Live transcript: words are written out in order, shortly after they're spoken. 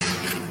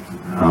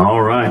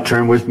All right,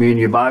 turn with me in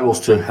your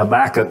Bibles to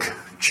Habakkuk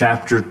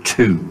chapter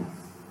 2.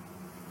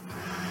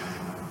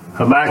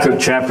 Habakkuk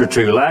chapter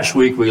 2. Last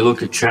week we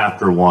looked at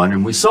chapter 1,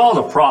 and we saw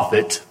the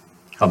prophet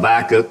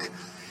Habakkuk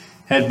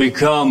had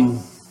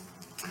become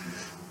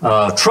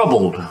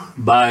troubled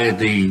by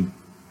the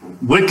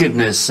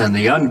wickedness and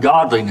the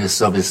ungodliness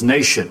of his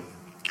nation.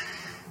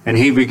 And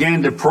he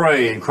began to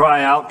pray and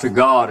cry out to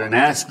God and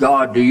ask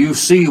God, do you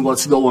see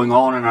what's going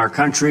on in our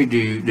country? Do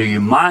you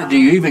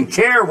even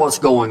care what's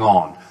going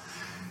on?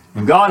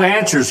 And God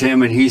answers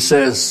him and he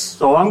says,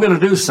 I'm going to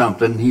do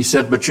something. He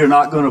said, but you're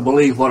not going to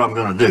believe what I'm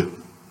going to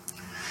do.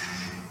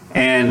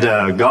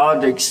 And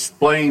God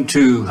explained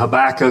to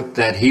Habakkuk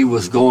that he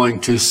was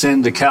going to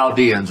send the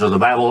Chaldeans or the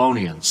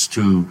Babylonians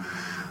to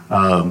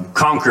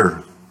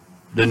conquer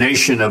the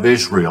nation of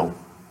Israel,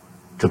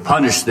 to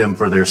punish them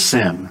for their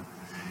sin.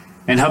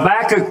 And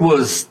Habakkuk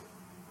was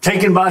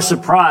taken by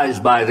surprise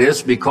by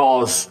this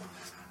because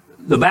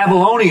the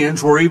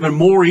Babylonians were even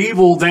more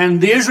evil than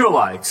the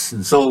Israelites.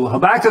 And so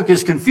Habakkuk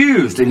is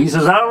confused and he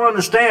says, I don't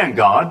understand,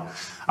 God.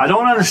 I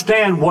don't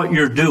understand what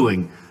you're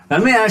doing.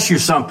 Let me ask you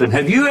something.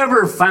 Have you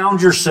ever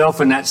found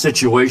yourself in that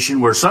situation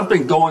where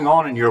something's going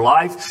on in your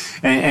life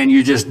and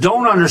you just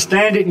don't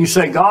understand it and you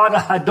say, God,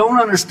 I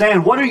don't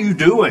understand. What are you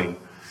doing?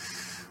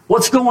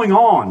 What's going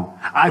on?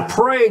 I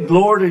prayed,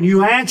 Lord, and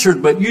you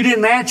answered, but you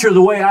didn't answer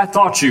the way I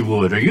thought you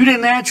would, or you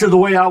didn't answer the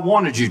way I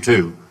wanted you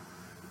to.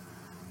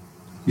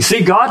 You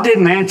see, God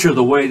didn't answer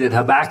the way that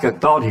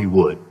Habakkuk thought he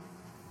would.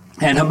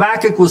 And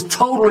Habakkuk was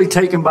totally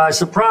taken by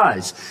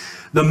surprise.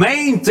 The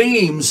main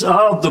themes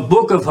of the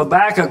book of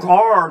Habakkuk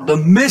are the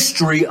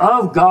mystery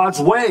of God's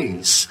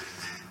ways,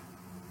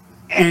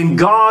 and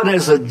God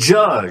as a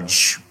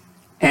judge,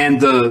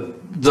 and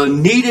the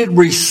needed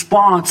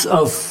response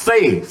of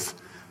faith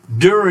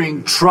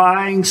during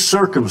trying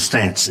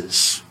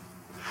circumstances.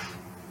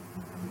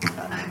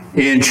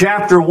 In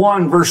chapter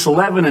 1, verse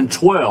 11 and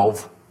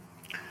 12,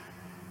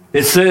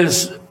 it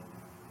says,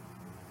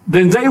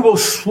 Then they will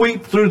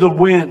sweep through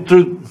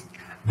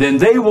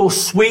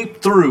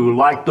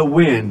like the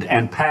wind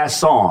and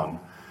pass on,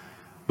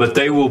 but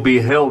they will be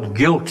held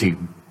guilty,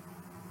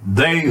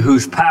 they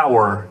whose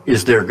power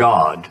is their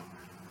God.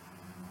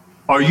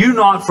 Are you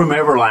not from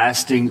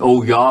everlasting,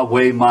 O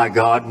Yahweh, my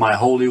God, my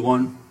Holy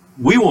One?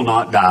 We will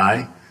not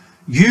die.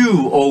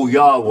 You, O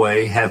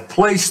Yahweh, have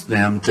placed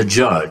them to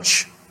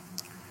judge,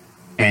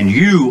 and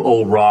you,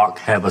 O Rock,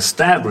 have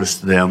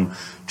established them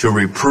to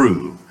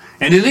reprove.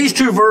 And in these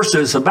two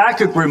verses,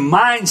 Habakkuk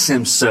reminds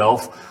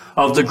himself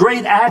of the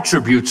great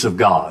attributes of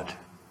God.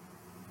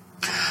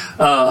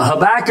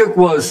 Habakkuk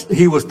was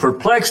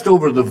perplexed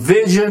over the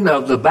vision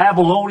of the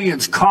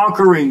Babylonians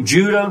conquering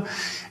Judah,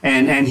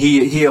 and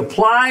he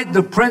applied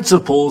the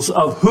principles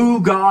of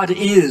who God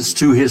is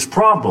to his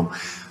problem.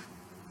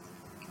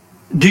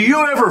 Do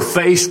you ever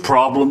face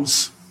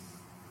problems?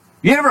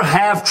 You ever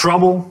have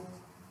trouble?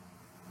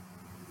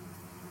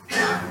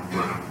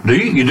 Do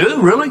you? You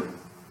do? Really?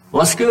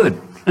 Well, that's good.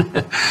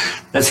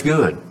 That's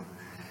good.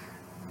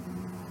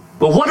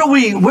 But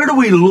where do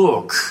we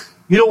look?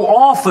 You know,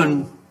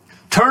 often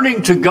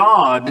turning to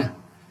God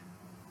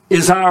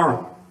is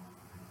our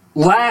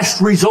last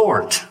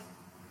resort.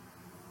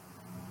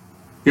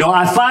 You know,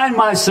 I find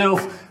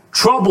myself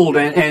troubled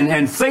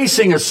and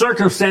facing a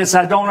circumstance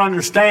I don't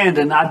understand,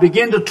 and I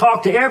begin to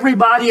talk to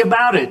everybody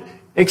about it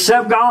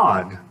except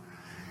God.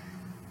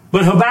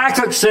 But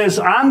Habakkuk says,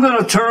 I'm going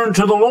to turn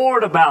to the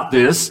Lord about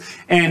this.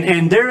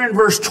 And there in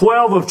verse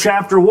 12 of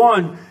chapter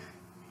 1,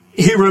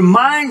 he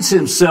reminds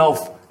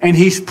himself, and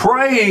he's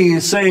praying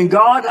and saying,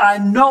 God, I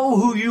know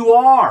who you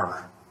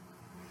are.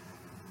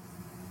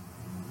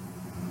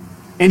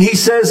 And he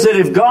says that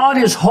if God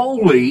is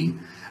holy,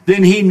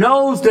 then he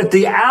knows that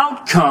the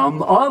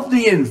outcome of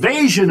the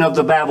invasion of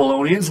the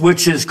Babylonians,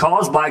 which is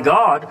caused by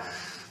God,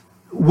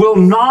 will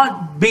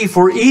not be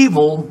for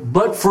evil,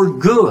 but for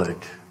good.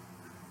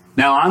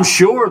 Now, I'm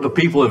sure the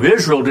people of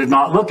Israel did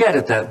not look at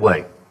it that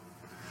way.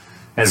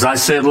 As I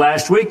said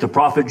last week, the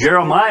prophet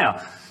Jeremiah,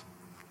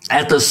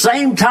 at the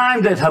same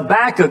time that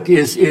Habakkuk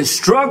is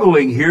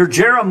struggling here,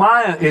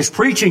 Jeremiah is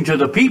preaching to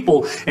the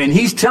people, and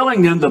he's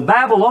telling them the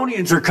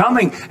Babylonians are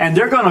coming and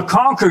they're going to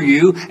conquer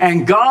you.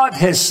 And God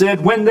has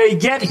said, when they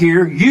get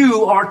here,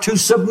 you are to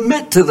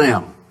submit to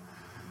them.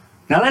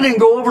 Now, that didn't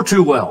go over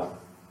too well.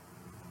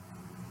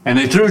 And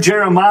they threw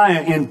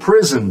Jeremiah in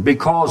prison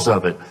because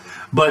of it.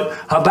 But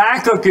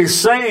Habakkuk is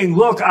saying,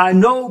 look, I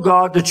know,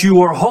 God, that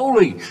you are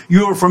holy.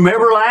 You are from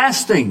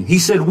everlasting. He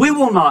said, we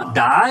will not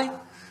die.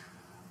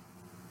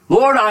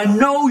 Lord, I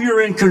know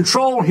you're in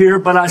control here,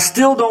 but I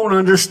still don't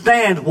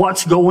understand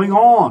what's going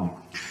on.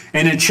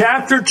 And in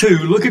chapter 2,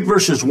 look at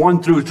verses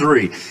 1 through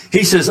 3.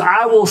 He says,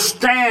 I will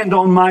stand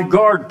on my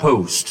guard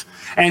post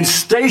and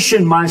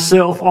station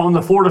myself on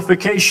the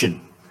fortification,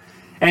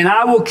 and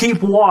I will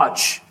keep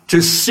watch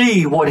to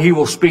see what he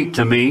will speak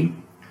to me,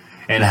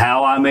 and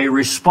how I may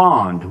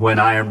respond when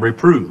I am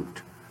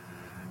reproved.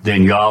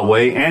 Then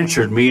Yahweh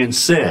answered me and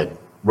said,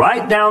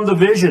 write down the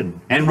vision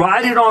and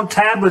write it on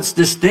tablets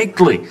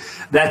distinctly,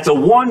 that the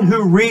one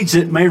who reads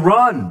it may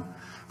run.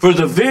 For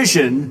the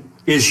vision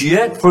is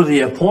yet for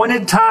the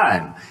appointed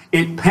time.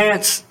 It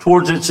pants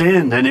towards its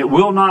end, and it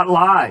will not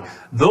lie.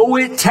 Though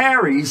it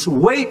tarries,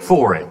 wait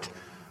for it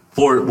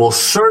will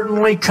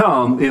certainly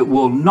come. It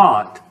will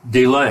not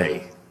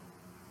delay.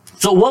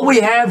 So what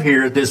we have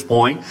here at this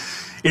point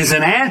is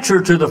an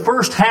answer to the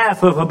first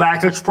half of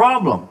Habakkuk's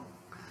problem.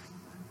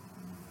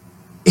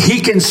 He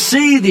can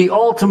see the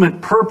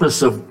ultimate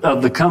purpose of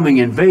the coming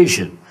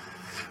invasion,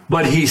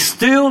 but he's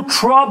still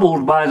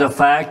troubled by the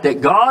fact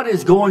that God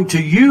is going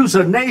to use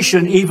a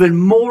nation even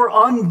more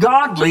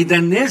ungodly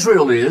than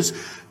Israel is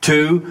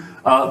to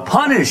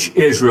punish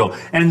Israel.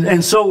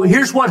 And so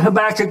here's what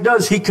Habakkuk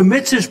does. He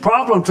commits his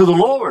problem to the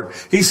Lord.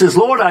 He says,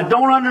 Lord, I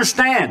don't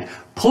understand.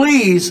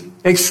 Please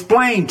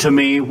explain to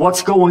me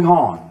what's going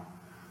on.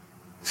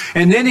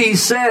 And then he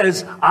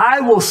says,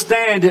 I will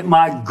stand at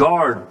my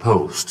guard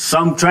post.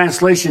 Some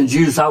translations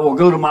use, I will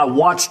go to my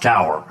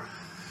watchtower.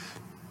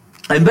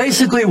 And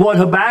basically what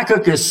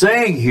Habakkuk is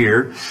saying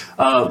here,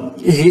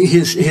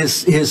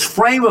 his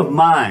frame of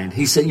mind,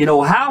 he said,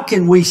 how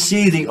can we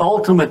see the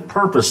ultimate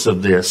purpose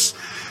of this?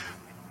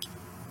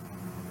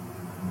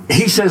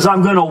 He says,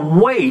 I'm going to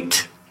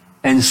wait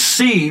and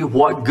see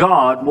what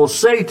God will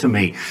say to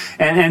me.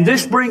 And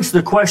this brings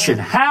the question,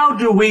 how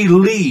do we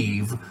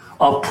leave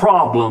a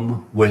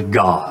problem with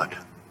God?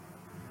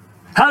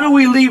 How do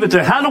we leave it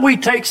there? How do we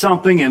take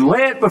something and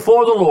lay it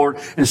before the Lord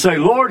and say,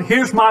 Lord,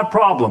 here's my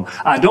problem.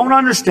 I don't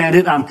understand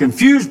it. I'm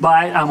confused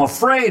by it. I'm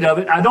afraid of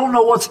it. I don't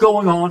know what's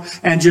going on.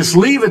 And just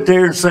leave it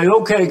there and say,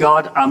 okay,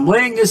 God, I'm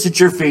laying this at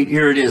your feet.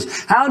 Here it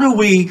is. How do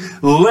we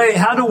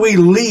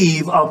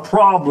leave a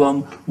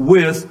problem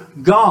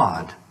with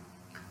God?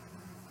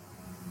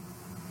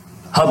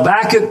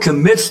 Habakkuk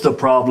commits the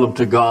problem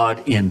to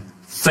God in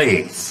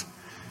faith.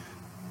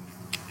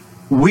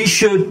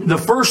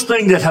 The first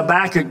thing that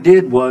Habakkuk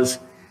did was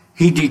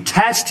he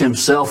detached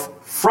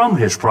himself from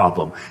his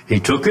problem. He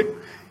took it.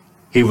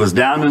 He was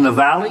down in the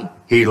valley.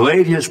 He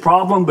laid his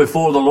problem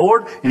before the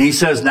Lord, and he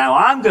says, now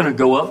I'm going to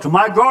go up to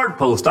my guard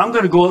post. I'm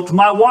going to go up to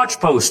my watch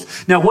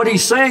post. Now what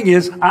he's saying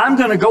is, I'm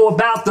going to go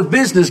about the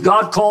business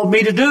God called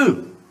me to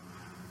do.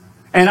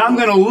 And I'm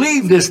going to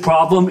leave this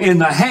problem in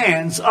the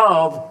hands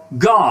of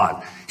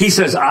God. He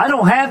says, I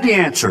don't have the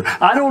answer.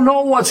 I don't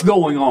know what's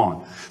going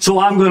on. So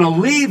I'm going to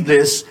leave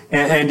this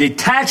and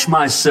detach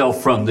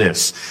myself from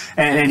this.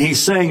 And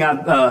he's saying,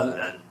 I'm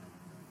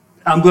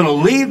going to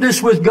leave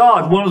this with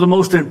God, one of the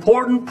most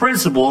important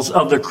principles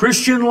of the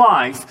Christian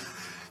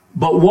life,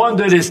 but one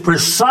that is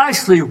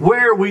precisely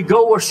where we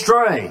go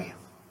astray.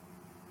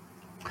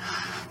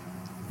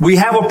 We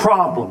have a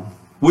problem.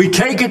 We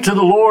take it to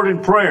the Lord in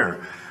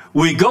prayer.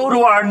 We go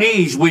to our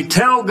knees. We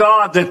tell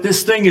God that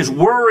this thing is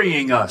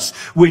worrying us.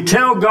 We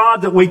tell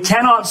God that we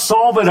cannot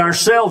solve it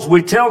ourselves.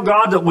 We tell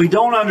God that we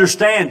don't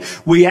understand.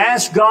 We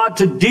ask God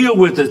to deal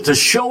with it, to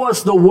show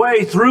us the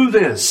way through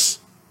this.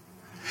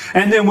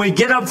 And then we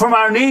get up from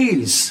our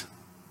knees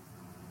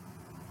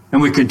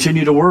and we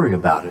continue to worry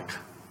about it.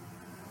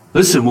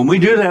 Listen, when we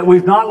do that,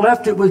 we've not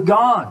left it with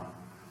God.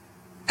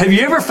 Have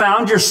you ever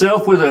found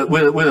yourself with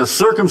a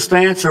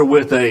circumstance or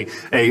with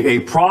a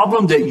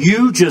problem that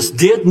you just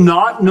did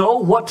not know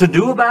what to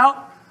do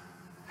about?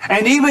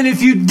 And even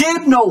if you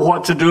did know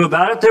what to do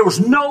about it, there was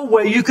no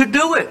way you could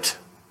do it.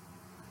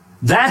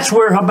 That's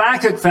where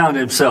Habakkuk found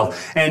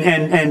himself.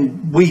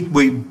 And we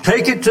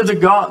take it to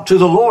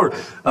the Lord.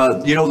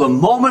 The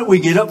moment we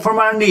get up from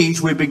our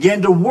knees, we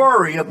begin to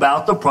worry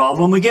about the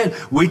problem again.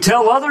 We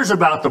tell others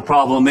about the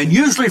problem, and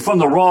usually from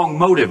the wrong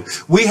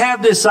motive. We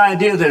have this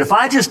idea that if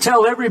I just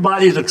tell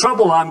everybody the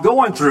trouble I'm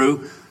going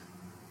through,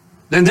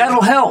 then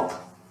that'll help.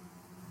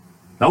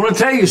 I want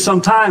to tell you,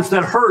 sometimes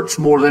that hurts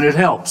more than it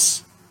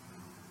helps.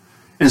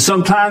 And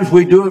sometimes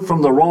we do it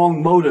from the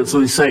wrong motives.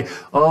 We say,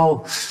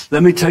 oh,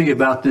 let me tell you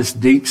about this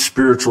deep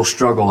spiritual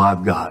struggle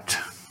I've got,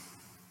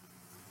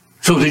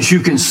 so that you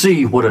can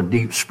see what a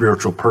deep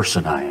spiritual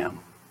person I am.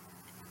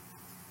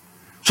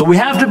 So we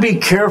have to be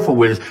careful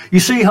with it. You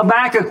see,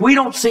 Habakkuk, we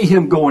don't see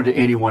him going to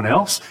anyone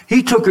else.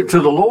 He took it to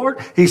the Lord.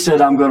 He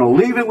said, I'm going to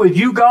leave it with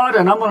you, God,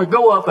 and I'm going to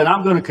go up and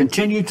I'm going to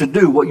continue to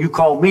do what you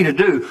called me to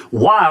do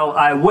while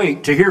I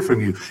wait to hear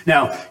from you.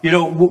 Now,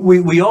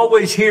 we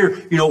always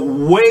hear,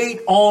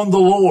 wait on the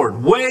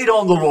Lord. Wait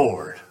on the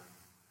Lord.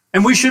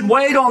 And we should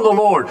wait on the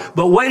Lord.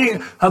 But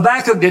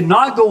Habakkuk did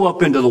not go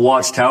up into the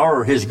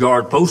watchtower or his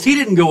guard post. He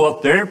didn't go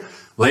up there,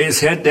 lay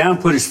his head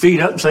down, put his feet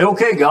up and say,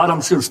 okay, God, I'm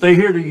just going to stay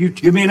here till you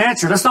give me an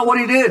answer. That's not what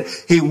he did.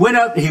 He went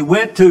up, he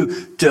went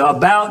to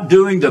about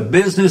doing the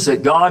business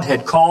that God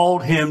had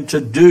called him to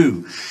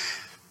do.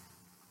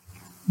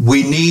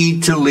 We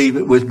need to leave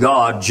it with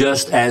God,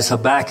 just as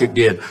Habakkuk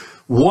did.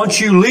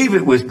 Once you leave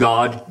it with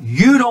God,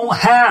 you don't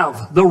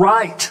have the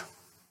right.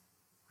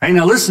 Hey,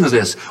 now listen to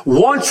this.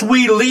 Once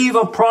we leave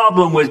a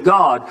problem with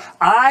God,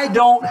 I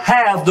don't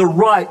have the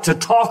right to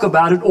talk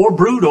about it or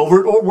brood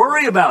over it or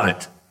worry about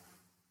it,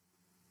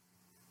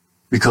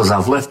 because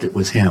I've left it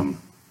with him.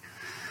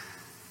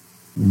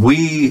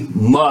 We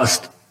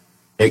must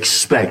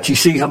expect. You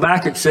see,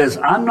 Habakkuk says,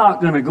 I'm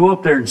not going to go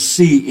up there and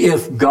see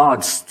if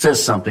God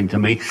says something to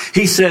me.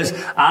 He says,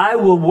 I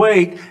will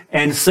wait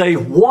and say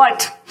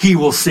what he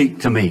will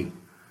seek to me.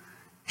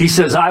 He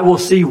says, I will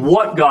see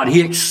what God.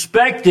 He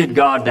expected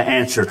God to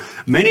answer.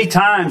 Many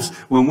times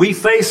when we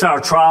face our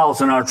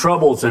trials and our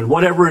troubles and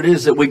whatever it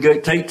is that we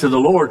take to the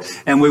Lord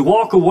and we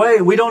walk away,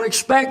 we don't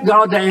expect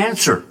God to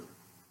answer.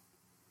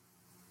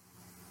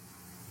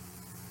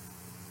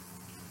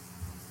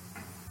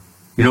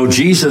 You know,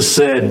 Jesus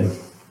said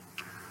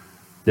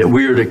that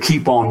we are to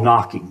keep on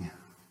knocking,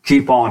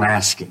 keep on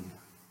asking.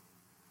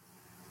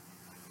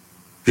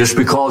 Just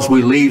because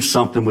we leave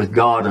something with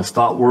God and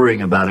stop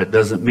worrying about it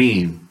doesn't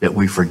mean that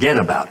we forget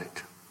about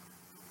it.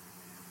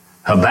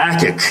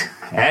 Habakkuk,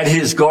 at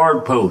his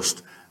guard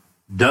post,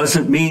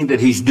 doesn't mean that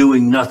he's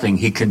doing nothing.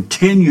 He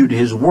continued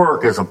his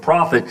work as a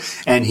prophet,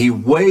 and he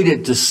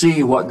waited to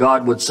see what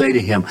God would say to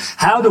him.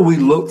 How do we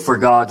look for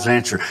God's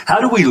answer? How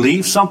do we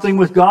leave something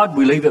with God?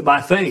 We leave it by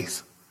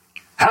faith.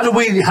 How do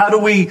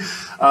we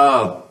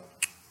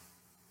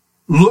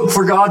look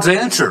for God's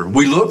answer?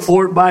 We look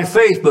for it by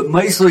faith, but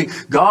mostly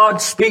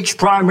God speaks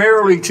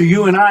primarily to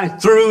you and I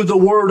through the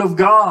Word of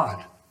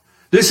God.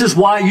 This is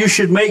why you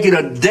should make it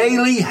a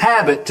daily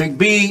habit to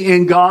be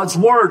in God's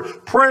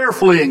Word,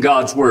 prayerfully in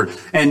God's Word.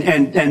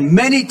 And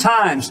many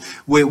times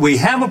we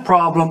have a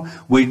problem,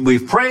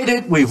 we've prayed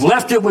it, we've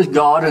left it with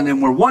God, and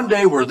then one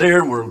day we're there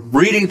and we're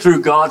reading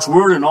through God's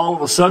Word, and all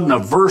of a sudden a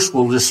verse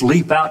will just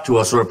leap out to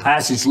us, or a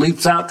passage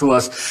leaps out to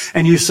us,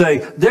 and you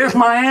say, there's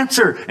my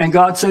answer. And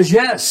God says,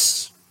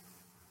 yes,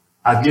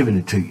 I've given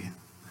it to you.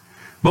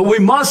 But we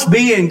must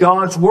be in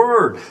God's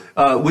Word.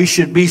 We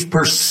should be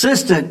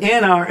persistent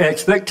in our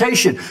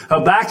expectation.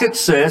 Habakkuk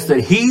says that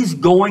he's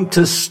going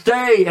to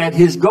stay at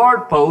his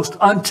guard post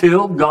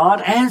until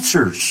God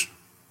answers.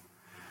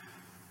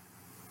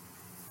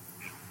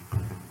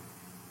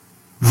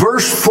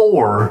 Verse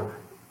 4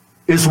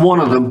 is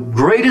one of the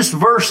greatest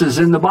verses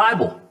in the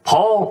Bible.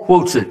 Paul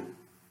quotes it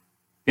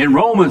in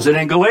Romans and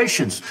in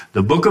Galatians.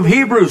 The book of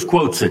Hebrews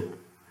quotes it.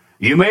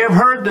 You may have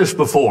heard this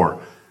before.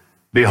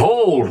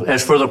 Behold,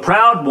 as for the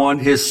proud one,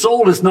 his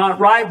soul is not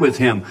right with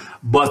him,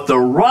 but the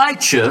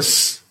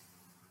righteous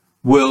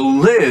will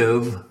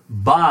live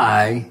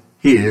by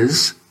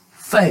his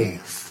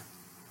faith.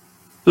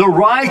 The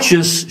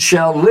righteous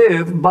shall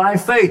live by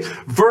faith.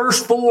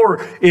 Verse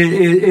 4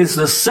 is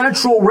the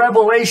central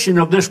revelation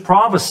of this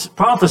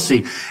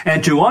prophecy.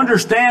 And to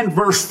understand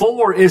verse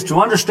 4 is to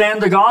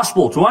understand the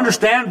gospel. To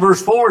understand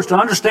verse 4 is to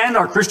understand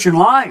our Christian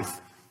life.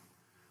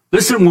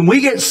 Listen, when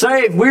we get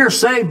saved, we are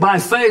saved by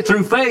faith,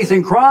 through faith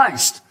in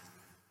Christ.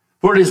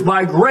 For it is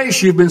by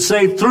grace you've been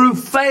saved through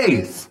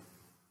faith.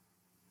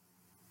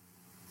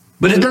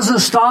 But it doesn't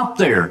stop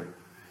there.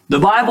 The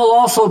Bible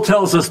also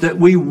tells us that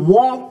we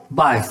walk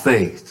by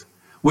faith.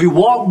 We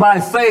walk by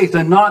faith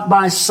and not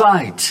by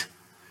sight.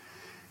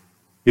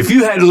 If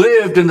you had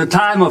lived in the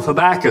time of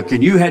Habakkuk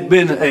and you had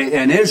been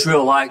an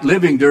Israelite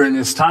living during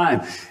this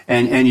time,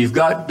 and you've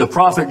got the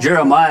prophet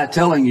Jeremiah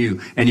telling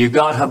you, and you've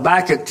got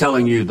Habakkuk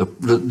telling you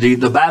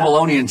the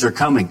Babylonians are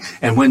coming,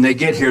 and when they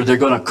get here, they're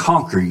going to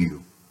conquer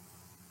you.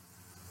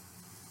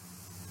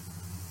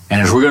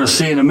 And as we're going to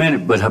see in a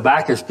minute, but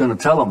Habakkuk's going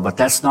to tell them, but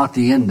that's not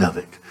the end of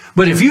it.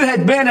 But if you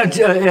had been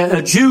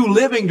a Jew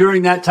living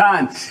during that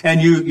time,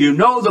 and you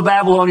know the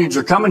Babylonians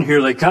are coming,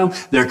 here they come,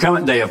 they're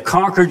coming, they have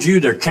conquered you,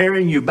 they're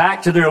carrying you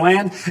back to their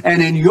land,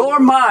 and in your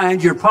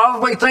mind, you're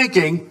probably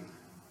thinking,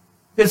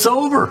 it's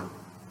over.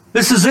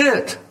 This is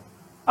it.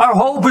 Our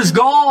hope is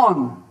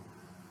gone.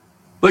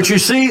 But you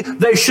see,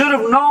 they should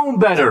have known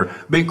better,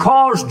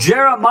 because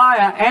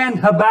Jeremiah and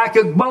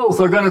Habakkuk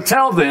both are going to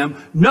tell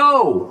them,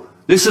 no,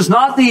 this is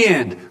not the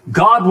end.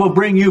 God will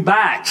bring you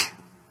back.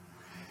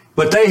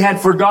 But they had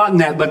forgotten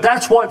that. But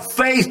that's what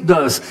faith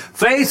does.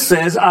 Faith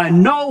says, I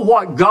know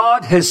what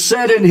God has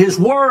said in His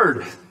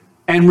Word.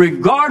 And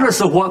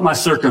regardless of what my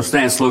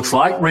circumstance looks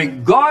like,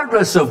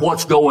 regardless of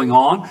what's going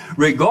on,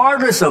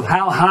 regardless of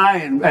how high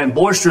and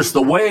boisterous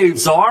the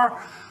waves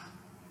are,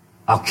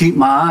 I'll keep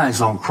my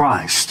eyes on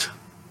Christ.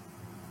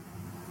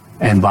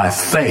 And by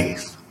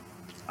faith,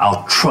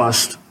 I'll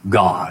trust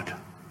God.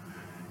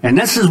 And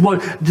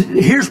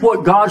here's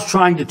what God's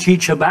trying to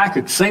teach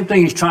Habakkuk. Same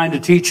thing He's trying to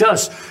teach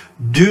us.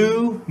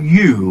 Do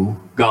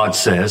you, God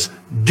says,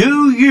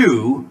 do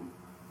you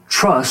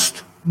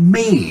trust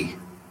me?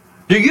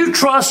 Do you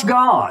trust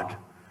God?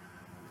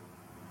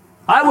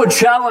 I would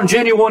challenge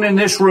anyone in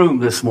this room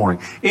this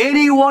morning,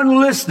 anyone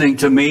listening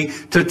to me,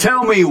 to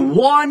tell me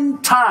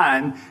one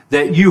time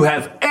that you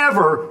have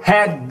ever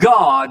had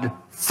God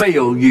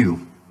fail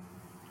you.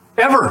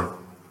 Ever.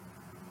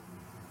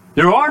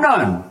 There are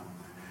none.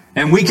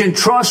 And we can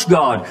trust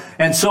God.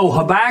 And so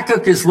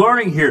Habakkuk is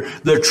learning here.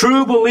 The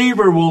true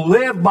believer will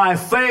live by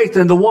faith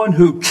in the one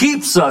who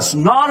keeps us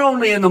not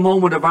only in the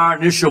moment of our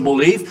initial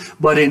belief,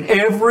 but in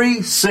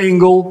every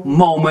single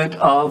moment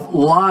of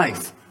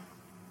life.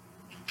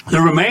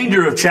 The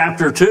remainder of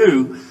chapter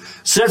 2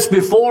 sets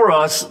before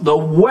us the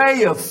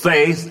way of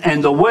faith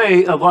and the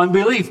way of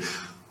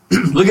unbelief.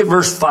 Look at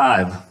verse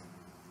 5.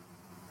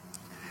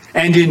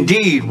 And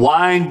indeed,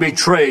 wine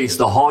betrays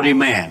the haughty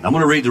man. I'm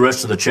going to read the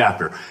rest of the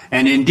chapter.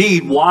 And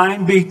indeed,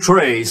 wine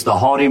betrays the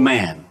haughty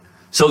man,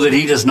 so that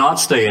he does not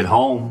stay at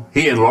home.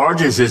 He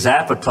enlarges his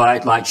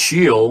appetite like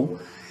Sheol,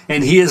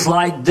 and he is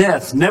like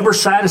death, never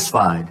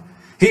satisfied.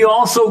 He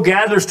also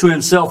gathers to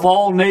himself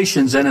all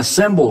nations and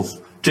assembles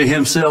to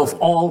himself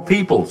all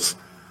peoples.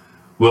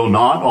 Will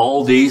not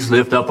all these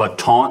lift up a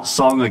taunt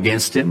song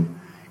against him,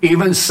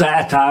 even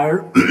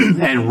satire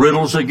and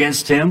riddles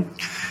against him,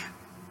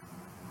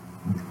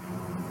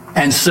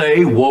 and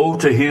say, woe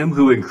to him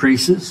who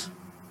increases?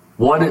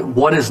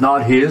 What is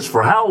not his?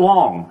 For how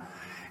long?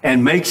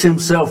 And makes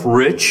himself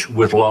rich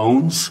with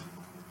loans?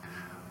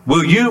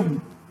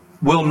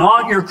 Will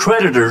not your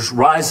creditors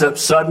rise up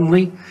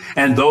suddenly,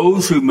 and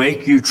those who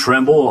make you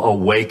tremble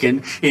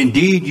awaken?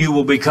 Indeed, you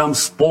will become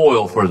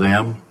spoil for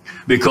them,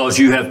 because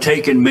you have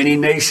taken many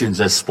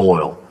nations as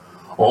spoil.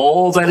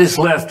 All that is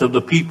left of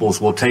the peoples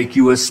will take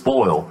you as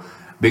spoil,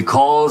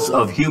 because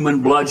of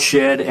human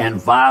bloodshed and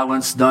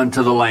violence done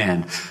to the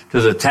land,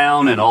 to the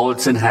town and all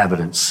its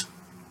inhabitants.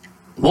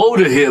 Woe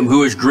to him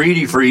who is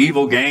greedy for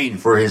evil gain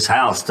for his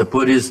house, to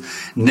put his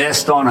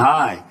nest on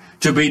high,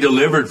 to be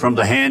delivered from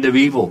the hand of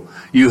evil.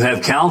 You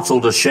have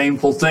counseled a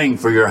shameful thing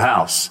for your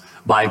house,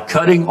 by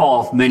cutting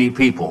off many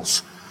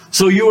peoples.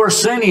 So you are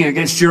sinning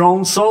against your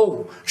own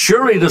soul.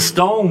 Surely the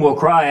stone will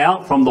cry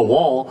out from the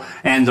wall,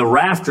 and the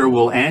rafter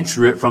will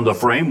answer it from the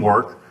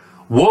framework.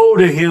 Woe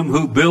to him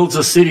who builds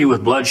a city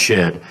with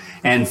bloodshed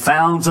and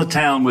founds a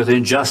town with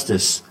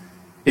injustice.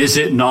 Is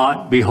it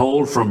not,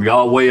 behold, from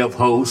Yahweh of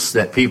hosts,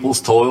 that peoples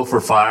toil for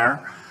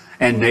fire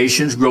and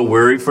nations grow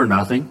weary for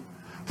nothing?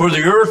 For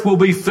the earth will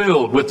be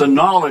filled with the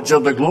knowledge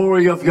of the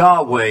glory of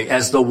Yahweh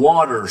as the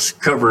waters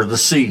cover the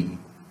sea.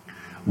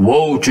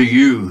 Woe to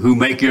you who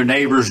make your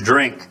neighbors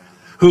drink,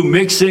 who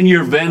mix in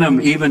your venom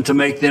even to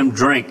make them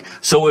drink,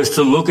 so as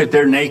to look at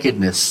their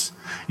nakedness.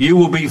 You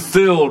will be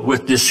filled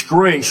with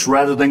disgrace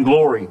rather than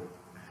glory.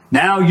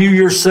 Now you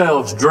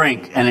yourselves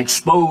drink and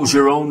expose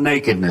your own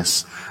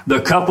nakedness.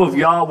 The cup of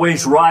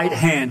Yahweh's right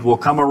hand will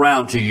come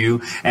around to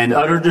you, and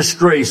utter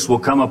disgrace will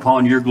come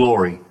upon your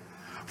glory.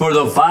 For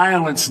the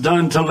violence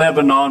done to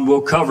Lebanon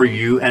will cover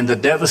you, and the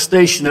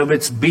devastation of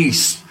its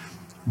beasts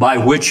by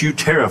which you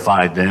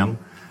terrified them,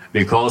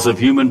 because of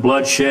human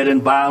bloodshed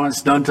and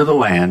violence done to the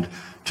land,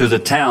 to the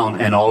town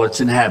and all its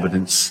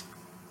inhabitants.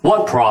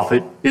 What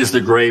profit is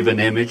the graven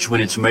image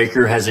when its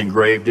maker has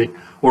engraved it,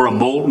 or a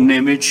molten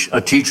image,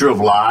 a teacher of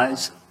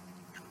lies?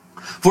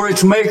 For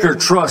its maker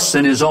trusts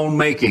in his own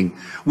making,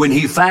 when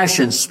he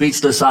fashions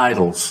speechless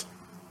idols.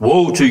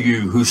 Woe to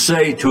you who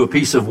say to a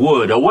piece of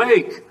wood,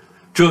 awake,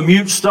 to a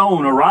mute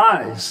stone,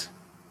 arise.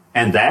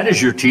 And that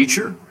is your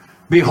teacher?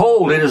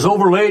 Behold, it is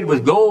overlaid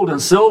with gold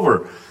and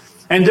silver,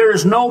 and there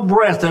is no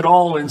breath at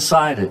all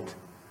inside it.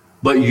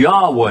 But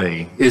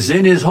Yahweh is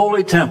in his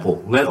holy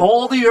temple. Let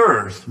all the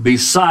earth be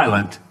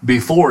silent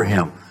before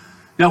him.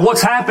 Now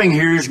what's happening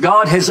here is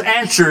God has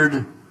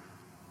answered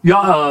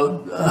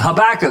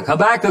Habakkuk.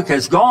 Habakkuk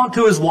has gone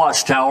to his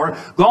watchtower,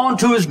 gone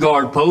to his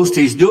guard post.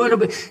 He's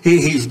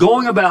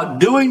going about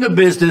doing the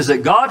business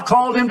that God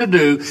called him to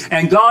do,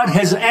 and God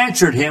has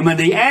answered him. And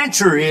the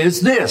answer is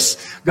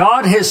this.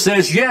 God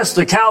says, yes,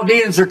 the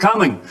Chaldeans are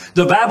coming.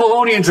 The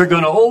Babylonians are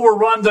going to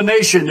overrun the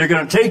nation. They're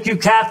going to take you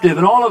captive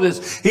and all of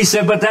this. He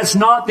said, but that's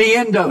not the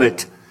end of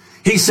it.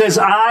 He says,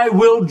 I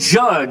will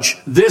judge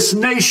this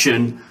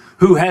nation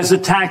who has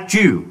attacked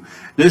you.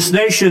 This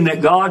nation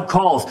that God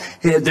calls,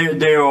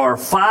 there are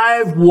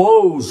 5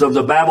 woes of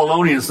the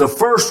Babylonians. The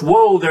first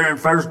woe there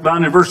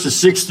found in verses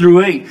 6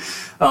 through 8.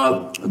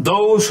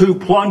 Those who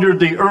plundered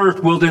the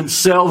earth will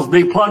themselves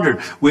be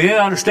plundered. We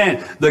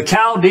understand the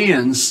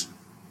Chaldeans,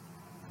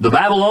 the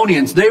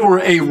Babylonians, they were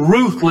a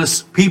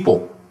ruthless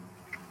people.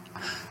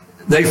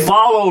 They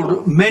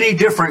followed many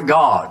different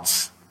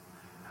gods,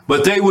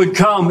 but they would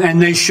come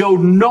and they showed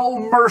no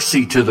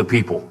mercy to the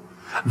people.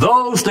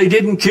 Those they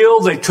didn't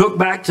kill, they took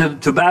back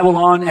to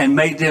Babylon and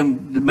made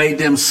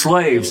them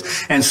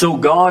slaves. And so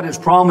God has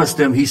promised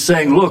them, he's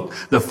saying, look,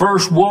 the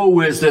first woe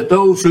is that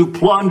those who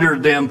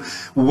plundered them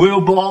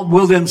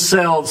will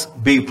themselves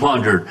be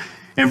plundered.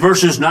 In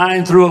verses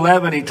 9 through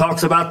 11, he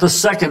talks about the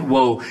second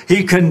woe.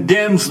 He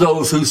condemns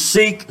those who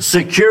seek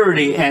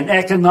security and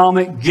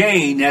economic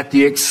gain at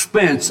the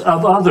expense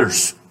of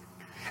others.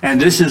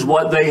 And this is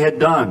what they had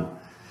done.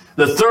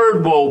 The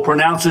third woe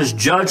pronounces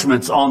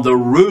judgments on the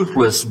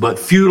ruthless but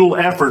futile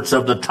efforts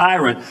of the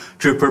tyrant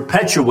to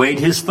perpetuate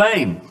his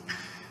fame.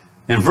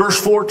 And verse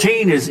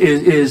 14 is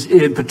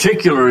in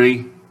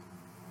particularly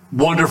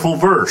wonderful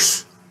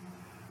verse.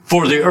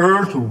 For the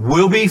earth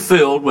will be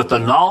filled with the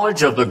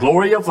knowledge of the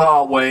glory of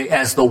Yahweh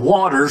as the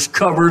waters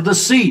cover the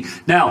sea.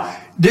 Now,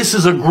 this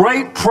is a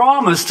great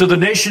promise to the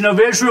nation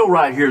of Israel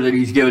right here that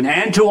he's given,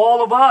 and to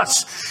all of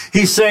us.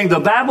 He's saying the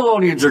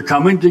Babylonians are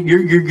coming.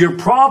 Your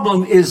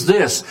problem is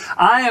this.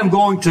 I am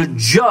going to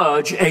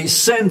judge a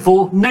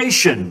sinful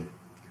nation.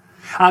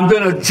 I'm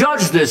going to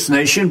judge this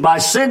nation by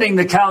sending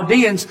the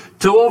Chaldeans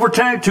to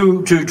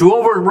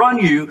overrun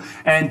you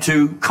and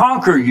to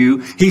conquer you.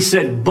 He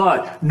said,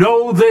 but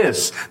know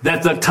this,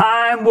 that the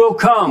time will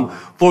come,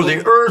 for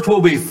the earth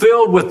will be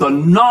filled with the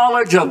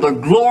knowledge of the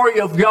glory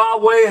of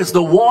Yahweh as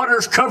the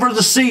waters cover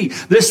the sea.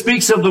 This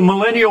speaks of the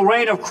millennial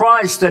reign of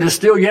Christ that is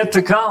still yet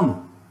to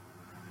come.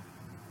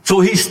 So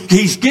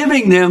he's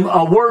giving them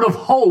a word of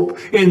hope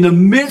in the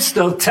midst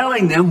of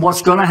telling them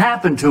what's going to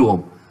happen to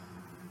them.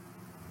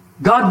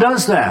 God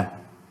does that.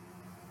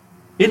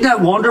 Isn't that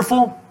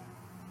wonderful?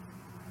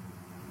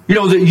 You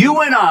know, that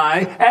you and I,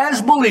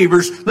 as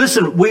believers,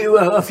 listen,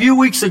 a few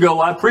weeks ago,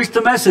 I preached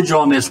a message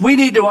on this. We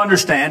need to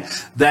understand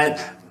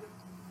that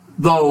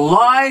the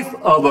life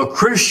of a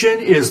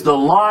Christian is the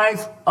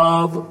life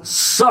of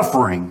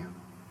suffering.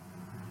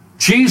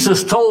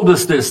 Jesus told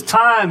us this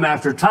time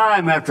after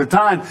time after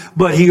time,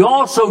 but he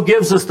also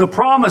gives us the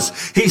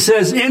promise. He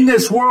says, in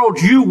this world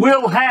you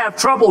will have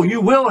trouble, you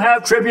will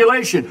have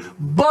tribulation,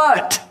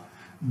 but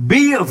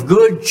be of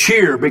good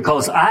cheer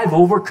because I've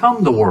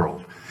overcome the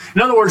world.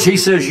 In other words, he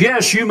says,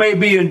 yes, you may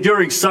be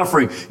enduring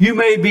suffering, you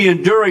may be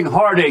enduring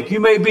heartache,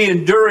 you may be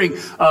enduring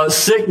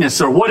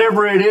sickness or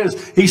whatever it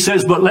is. He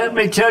says, but let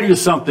me tell you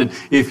something,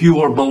 if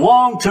you are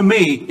belong to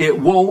me, it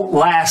won't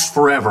last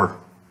forever.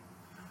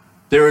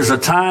 There is a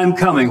time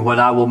coming when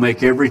I will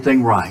make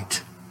everything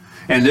right.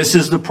 And this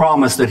is the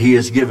promise that he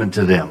has given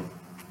to them.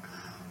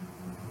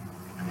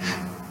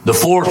 The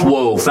fourth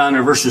woe, found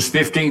in verses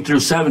 15 through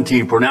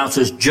 17,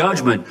 pronounces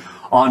judgment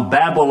on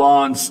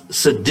Babylon's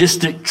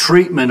sadistic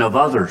treatment of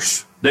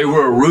others. They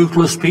were a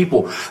ruthless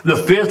people.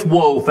 The fifth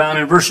woe, found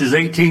in verses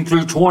 18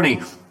 through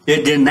 20,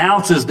 it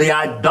denounces the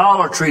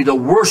idolatry, the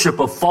worship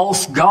of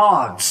false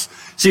gods.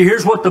 See,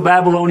 here's what the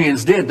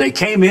Babylonians did. They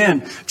came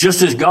in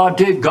just as God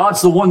did.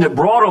 God's the one that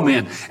brought them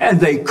in. And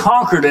they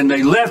conquered and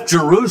they left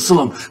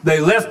Jerusalem. They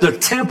left the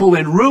temple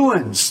in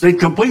ruins. They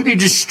completely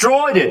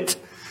destroyed it.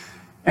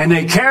 And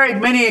they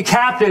carried many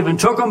captive and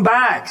took them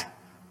back.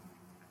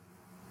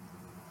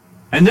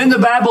 And then the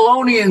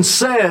Babylonians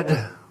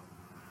said,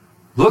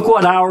 look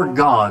what our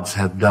gods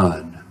have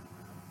done.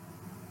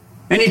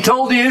 And he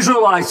told the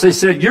Israelites, they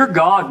said, your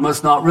God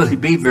must not really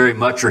be very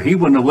much or he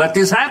wouldn't have let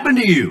this happen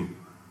to you.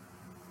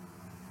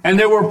 And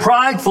they were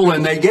prideful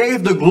and they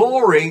gave the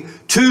glory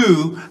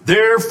to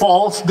their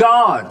false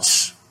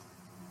gods.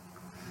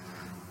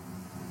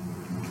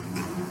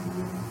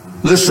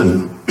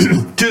 Listen,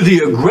 to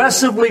the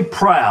aggressively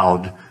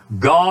proud,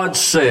 God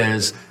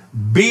says,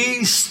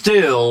 be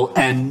still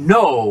and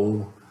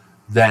know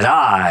that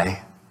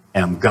I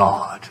am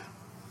God.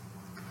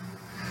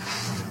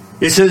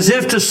 It's as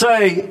if to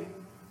say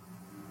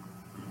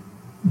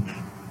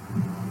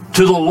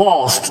to the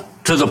lost,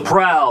 to the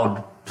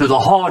proud, to the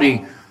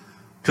haughty,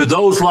 to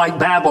those like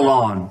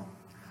Babylon,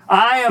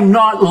 I am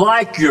not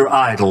like your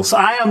idols.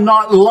 I am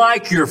not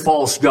like your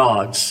false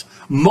gods,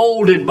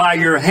 molded by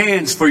your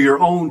hands for your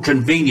own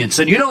convenience.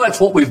 And you know that's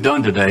what we've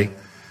done today.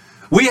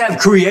 We have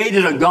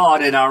created a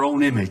God in our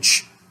own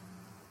image,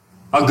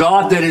 a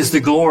God that is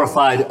to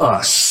glorify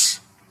us.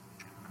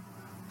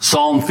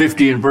 Psalm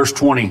 50 and verse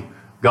 20,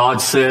 God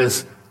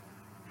says,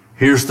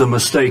 here's the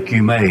mistake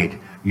you made.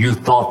 You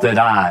thought that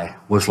I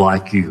was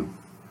like you.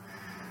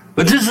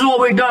 But this is what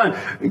we've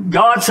done.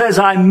 God says,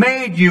 I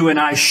made you and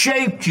I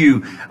shaped you,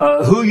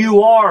 who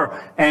you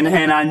are, and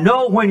I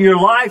know when your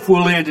life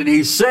will end. And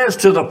he says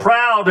to the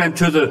proud and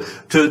to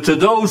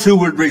those who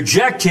would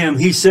reject him,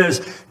 he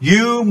says,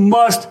 you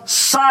must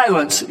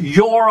silence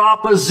your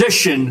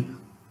opposition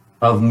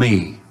of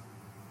me.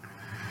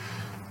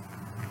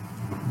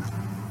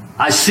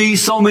 I see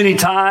so many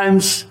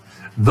times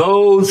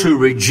those who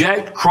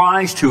reject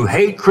Christ, who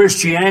hate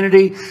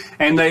Christianity,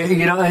 and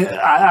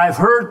I've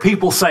heard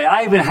people say,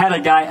 I even had a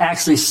guy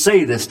actually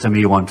say this to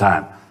me one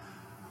time.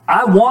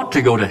 I want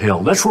to go to hell.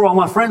 That's where all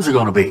my friends are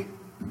going to be.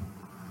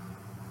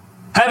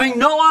 Having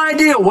no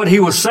idea what he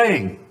was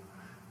saying.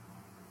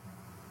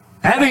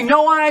 Having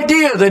no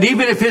idea that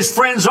even if his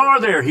friends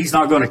are there, he's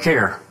not going to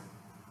care.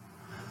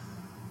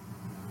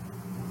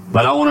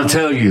 But I want to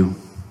tell you,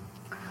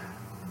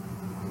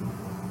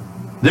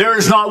 there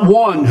is not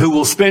one who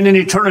will spend an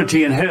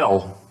eternity in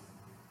hell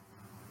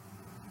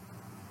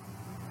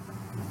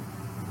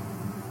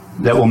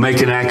that will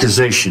make an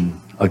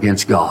accusation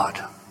against God.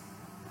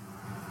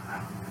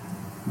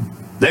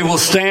 They will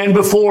stand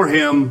before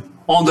him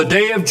on the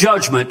day of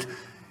judgment,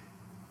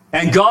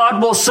 and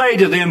God will say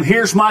to them,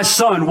 here's my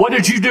son. What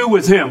did you do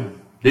with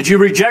him? Did you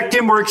reject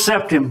him or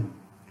accept him?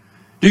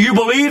 Do you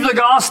believe the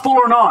gospel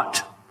or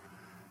not?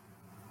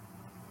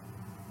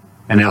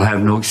 And they'll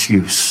have no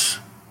excuse.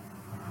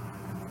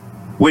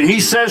 When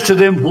he says to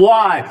them,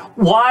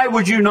 why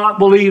would you not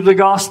believe the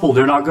gospel?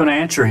 They're not going to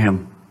answer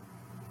him.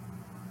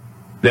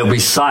 They'll be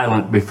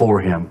silent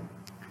before him.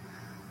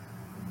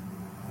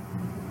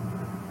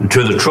 And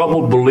to the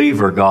troubled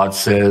believer, God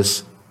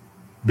says,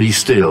 be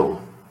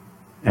still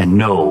and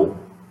know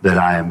that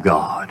I am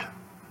God.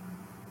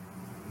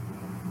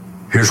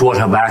 Here's what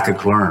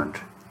Habakkuk learned.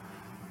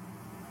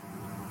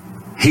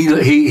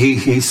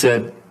 He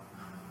said,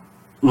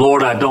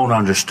 Lord, I don't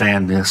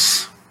understand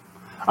this.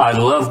 I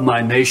love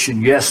my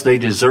nation. Yes, they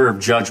deserve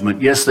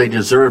judgment. Yes, they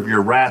deserve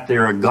your wrath.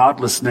 They're a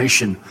godless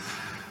nation.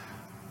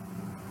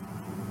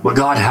 But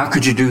God, how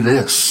could you do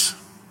this?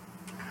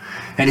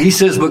 And he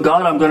says, but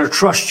God, I'm going to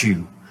trust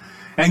you.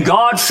 And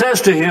God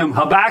says to him,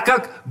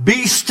 Habakkuk,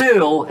 be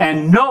still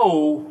and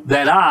know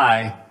that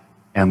I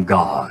am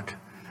God.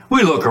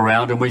 We look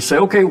around and we say,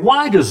 okay,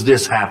 why does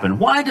this happen?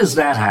 Why does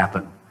that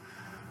happen?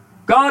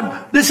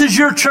 God, this is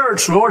your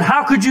church, Lord.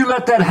 How could you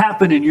let that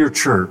happen in your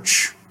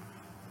church?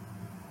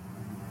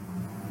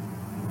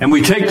 And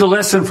we take the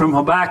lesson from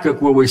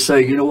Habakkuk where we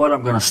say, you know what,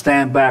 I'm going to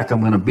stand back, I'm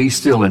going to be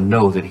still and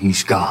know that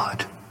he's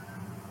God.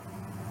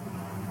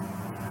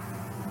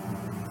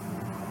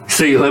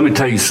 See, let me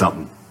tell you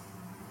something.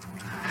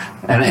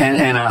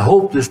 And I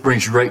hope this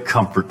brings great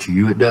comfort to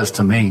you. It does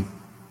to me.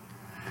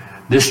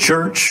 This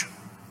church,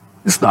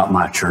 it's not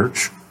my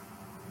church.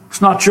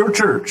 It's not your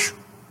church.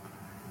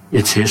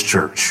 It's his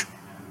church.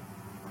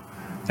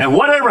 And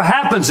whatever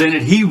happens in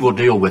it, he will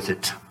deal with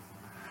it.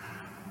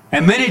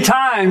 And many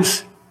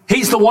times,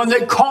 he's the one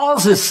that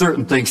causes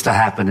certain things to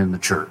happen in the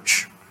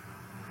church.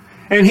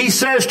 And he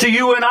says to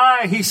you and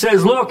I, he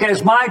says, look,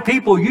 as my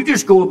people, you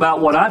just go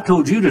about what I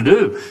told you to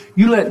do.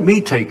 You let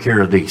me take care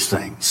of these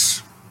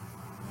things.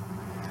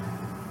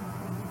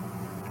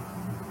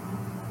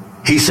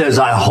 He says,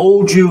 I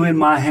hold you in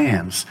my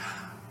hands,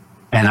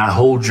 and I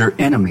hold your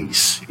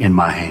enemies in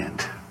my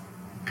hand.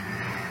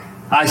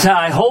 I say,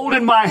 I hold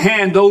in my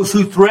hand those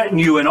who threaten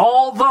you, and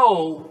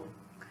although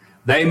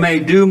they may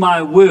do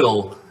my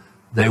will,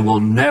 they will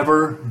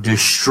never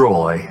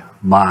destroy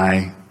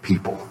my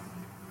people.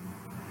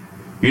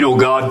 You know,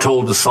 God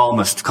told the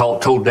psalmist,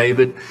 told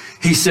David,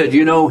 he said,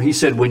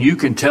 when you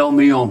can tell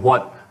me on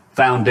what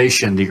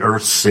foundation the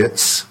earth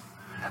sits,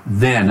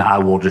 then I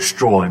will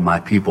destroy my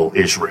people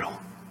Israel.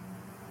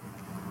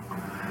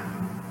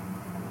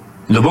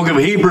 In the book of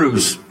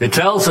Hebrews, it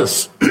tells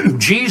us,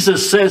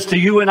 Jesus says to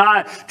you and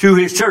I, to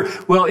his church,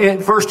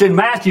 first in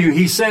Matthew,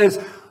 he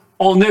says,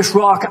 on this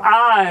rock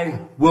I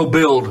will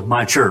build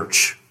my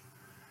church,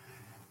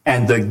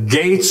 and the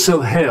gates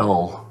of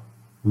hell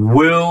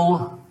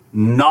will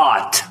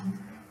not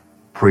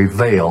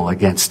prevail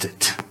against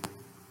it.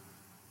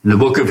 In the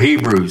book of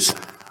Hebrews,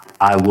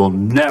 I will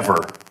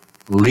never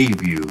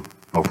leave you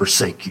or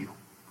forsake you.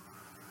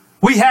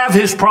 We have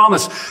his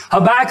promise.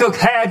 Habakkuk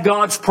had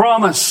God's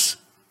promise.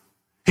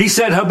 He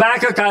said,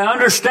 Habakkuk, I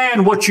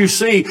understand what you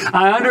see.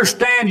 I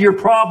understand your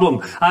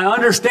problem. I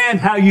understand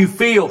how you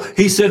feel.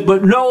 He said,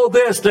 but know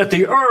this, that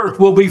the earth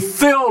will be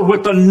filled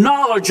with the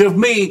knowledge of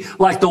me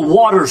like the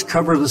waters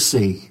cover the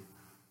sea.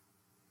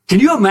 Can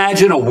you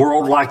imagine a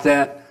world like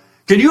that?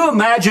 Can you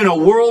imagine a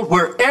world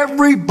where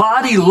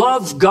everybody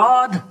loves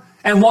God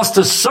and wants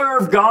to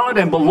serve God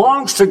and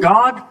belongs to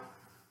God?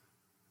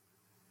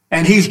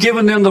 And he's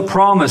given them the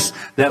promise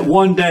that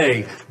one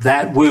day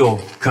that will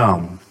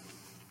come.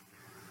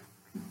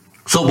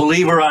 So,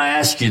 believer, I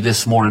ask you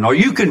this morning, are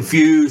you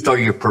confused? Are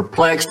you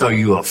perplexed? Are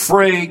you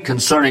afraid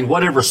concerning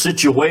whatever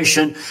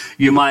situation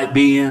you might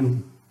be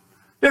in?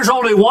 There's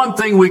only one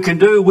thing we can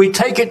do. We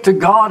take it to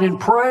God in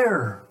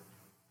prayer.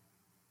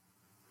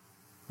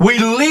 We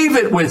leave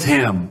it with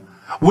him.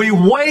 We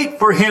wait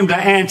for him to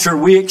answer.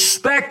 We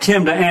expect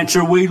him to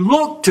answer. We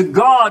look to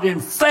God in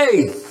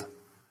faith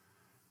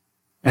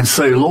and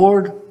say,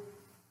 Lord,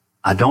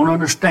 I don't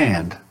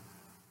understand,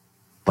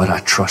 but I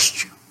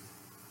trust you.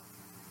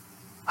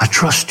 I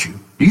trust you.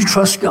 Do you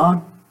trust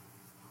God?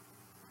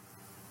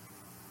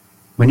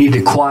 We need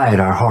to quiet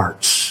our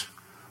hearts.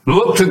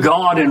 Look to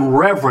God in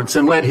reverence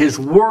and let his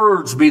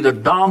words be the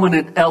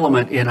dominant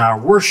element in our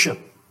worship.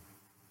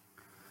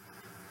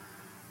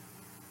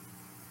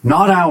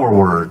 Not our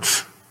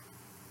words,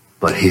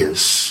 but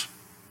his.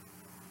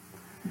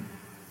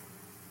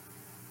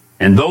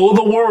 And though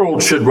the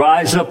world should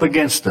rise up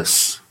against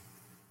us,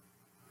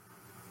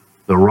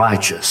 the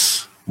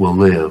righteous will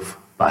live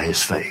by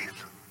his faith.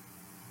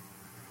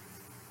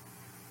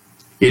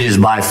 It is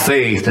by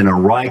faith in a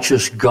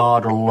righteous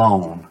God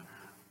alone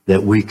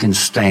that we can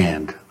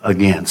stand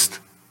against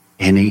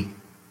any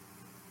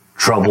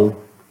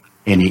trouble,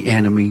 any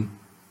enemy,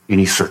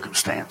 any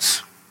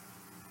circumstance.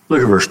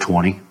 Look at verse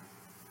 20.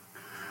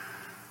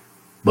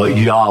 But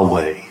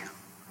Yahweh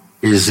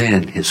is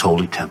in his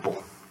holy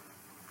temple.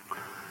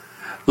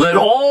 Let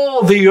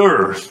all the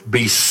earth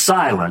be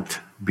silent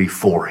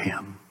before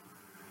him.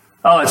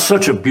 Oh, it's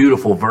such a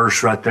beautiful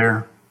verse right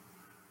there.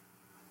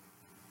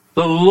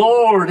 The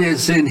Lord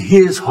is in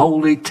his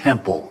holy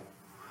temple.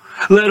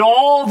 Let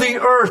all the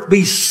earth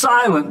be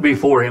silent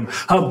before him.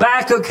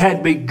 Habakkuk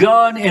had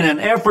begun in an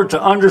effort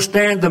to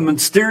understand the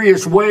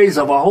mysterious ways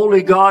of a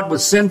holy God with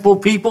sinful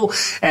people,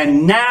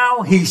 and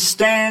now he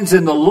stands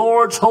in the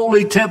Lord's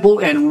holy temple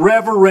in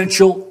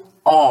reverential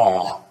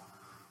awe.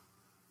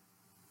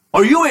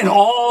 Are you in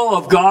awe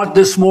of God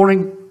this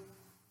morning?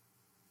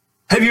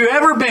 Have you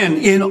ever been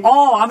in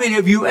awe? I mean,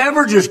 have you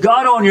ever just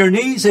got on your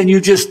knees and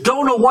you just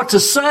don't know what to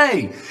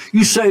say?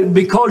 You say,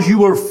 because you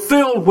were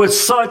filled with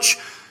such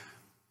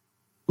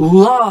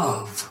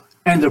love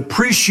and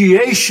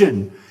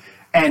appreciation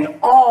and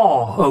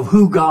awe of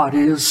who God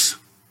is.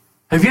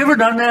 Have you ever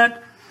done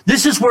that?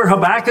 This is where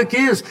Habakkuk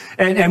is.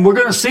 And we're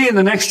going to see in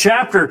the next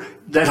chapter,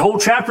 that whole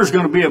chapter is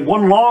going to be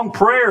one long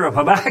prayer of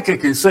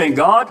Habakkuk and saying,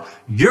 God,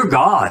 you're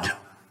God.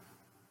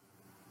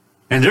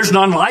 And there's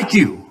none like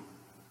you.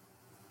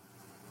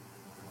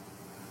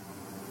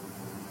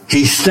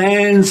 He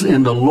stands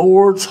in the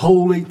Lord's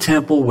holy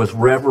temple with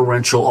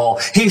reverential awe.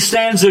 He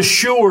stands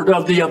assured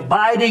of the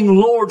abiding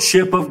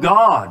lordship of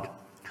God,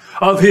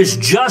 of his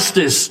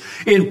justice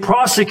in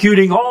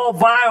prosecuting all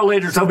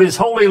violators of his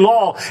holy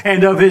law,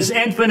 and of his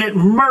infinite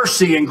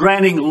mercy in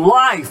granting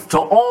life to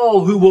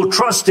all who will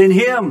trust in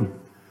him,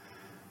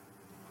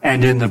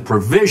 and in the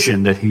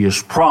provision that he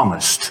has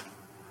promised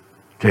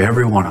to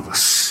every one of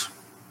us.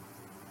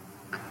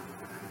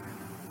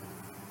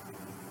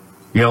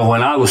 You know,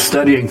 when I was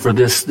studying for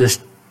this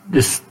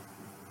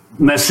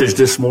message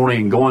this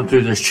morning, going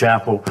through this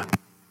chapel,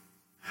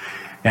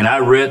 and I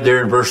read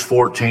there in verse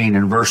 14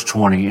 and verse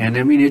 20, and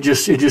I mean, it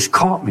just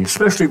caught me,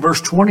 especially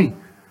verse 20.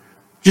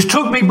 Just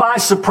took me by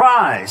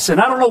surprise. And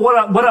I don't know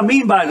what I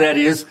mean by that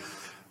is,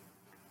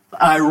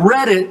 I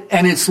read it,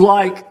 and it's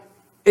like,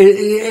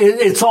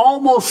 it's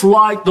almost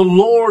like the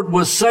Lord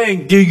was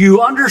saying, do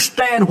you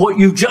understand what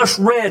you just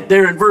read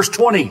there in verse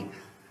 20?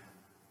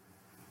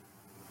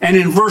 And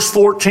in verse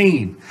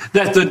 14,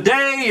 that the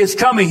day is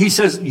coming, he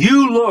says,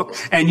 you look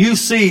and you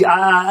see,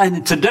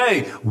 and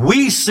today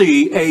we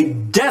see a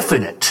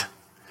definite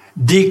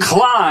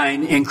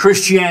decline in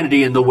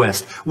Christianity in the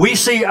West. We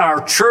see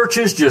our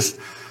churches just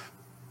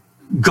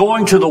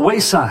going to the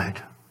wayside.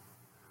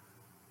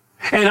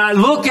 And I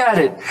look at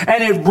it,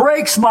 and it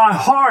breaks my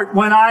heart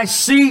when I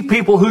see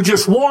people who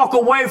just walk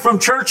away from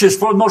churches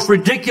for the most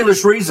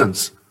ridiculous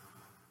reasons.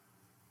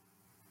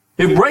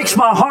 It breaks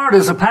my heart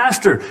as a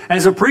pastor,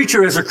 as a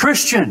preacher, as a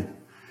Christian.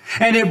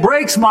 And it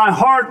breaks my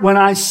heart when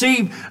I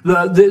see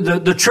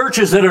the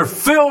churches that are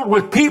filled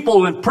with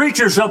people and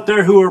preachers up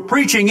there who are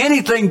preaching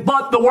anything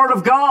but the Word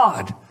of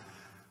God.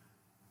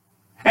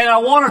 And I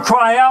want to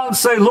cry out and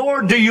say,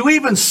 Lord, do you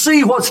even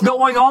see what's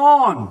going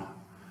on?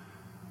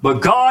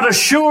 But God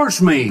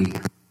assures me,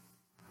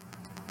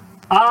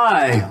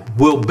 I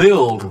will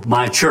build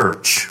my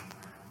church,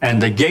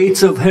 and the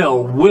gates of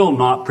hell will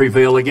not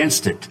prevail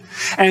against it.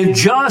 And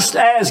just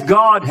as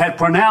God had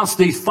pronounced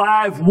these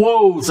 5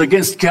 woes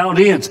against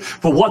Chaldeans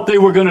for what they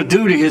were going to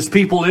do to his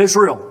people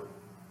Israel,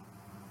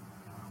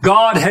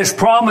 God has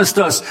promised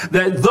us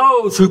that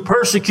those who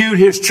persecute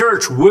his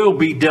church will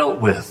be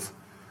dealt with.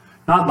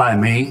 Not by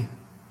me,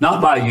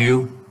 not by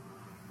you,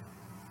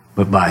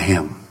 but by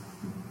him.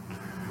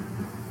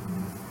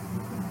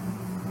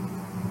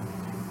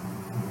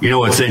 You know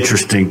what's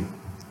interesting?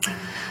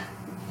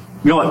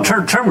 You know what?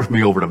 Turn with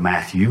me over to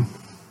Matthew.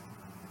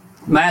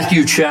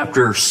 Matthew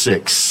chapter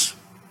 6.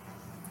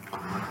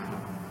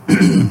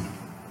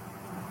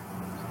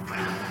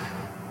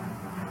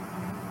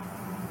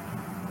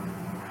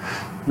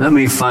 Let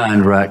me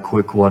find right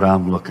quick what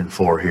I'm looking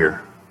for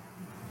here.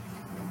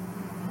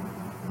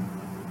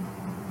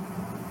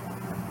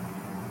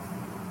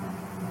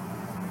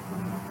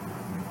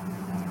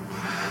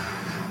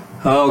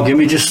 Oh, give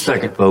me just a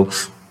second,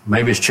 folks.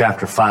 Maybe it's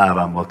chapter 5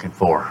 I'm looking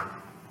for.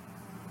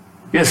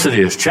 Yes, it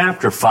is.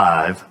 Chapter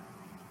 5.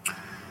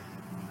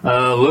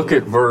 Look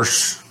at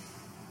verse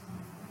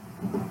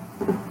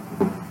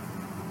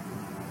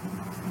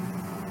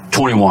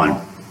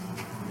 21.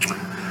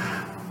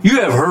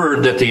 You have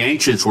heard that the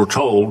ancients were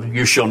told,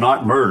 you shall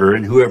not murder,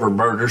 and whoever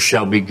murders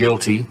shall be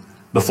guilty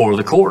before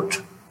the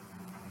court.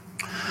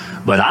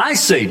 But I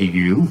say to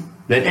you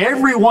that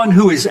everyone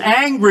who is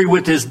angry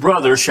with his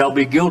brother shall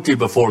be guilty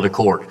before the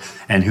court.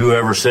 And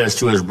whoever says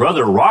to his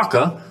brother,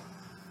 Raca,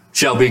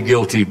 shall be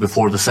guilty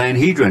before the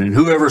Sanhedrin. And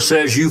whoever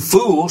says, you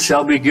fool,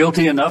 shall be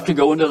guilty enough to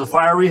go into the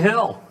fiery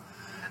hell.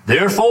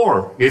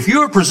 Therefore, if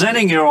you are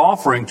presenting your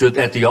offering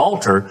at the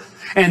altar,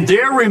 and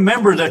there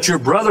remember that your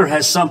brother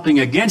has something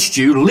against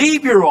you,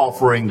 leave your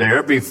offering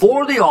there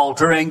before the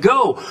altar and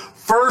go.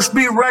 First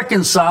be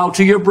reconciled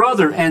to your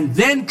brother, and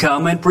then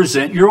come and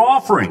present your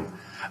offering.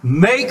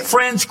 Make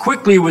friends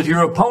quickly with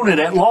your opponent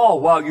at law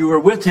while you are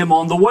with him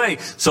on the way,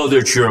 so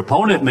that your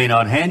opponent may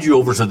not hand you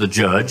over to the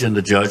judge, and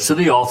the judge to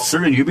the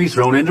officer, and you be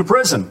thrown into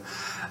prison.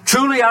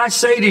 Truly I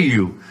say to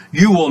you,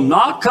 you will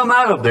not come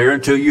out of there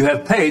until you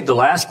have paid the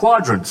last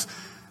quadrans.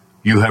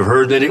 You have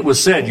heard that it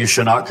was said, you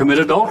shall not commit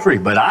adultery.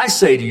 But I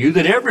say to you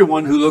that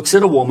everyone who looks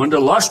at a woman to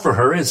lust for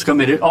her has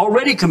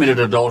already committed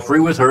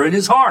adultery with her in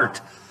his heart.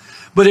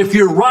 But if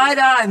your right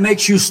eye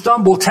makes you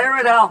stumble, tear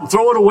it out and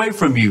throw it away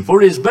from you.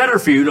 For it is better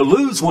for you to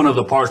lose one of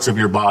the parts of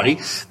your body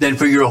than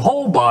for your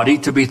whole body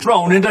to be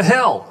thrown into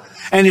hell.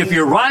 And if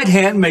your right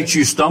hand makes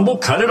you stumble,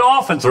 cut it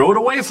off and throw it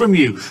away from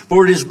you.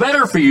 For it is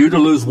better for you to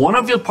lose one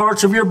of the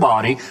parts of your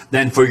body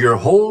than for your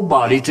whole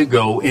body to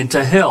go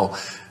into hell.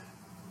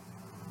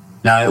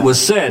 Now it was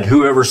said,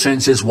 whoever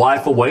sends his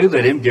wife away,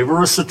 let him give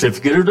her a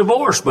certificate of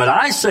divorce. But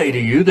I say to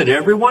you that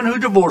everyone who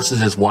divorces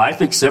his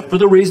wife, except for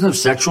the reason of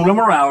sexual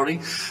immorality,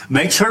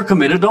 makes her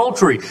commit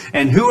adultery.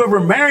 And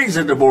whoever marries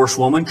a divorced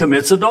woman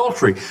commits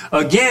adultery.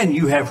 Again,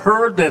 you have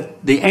heard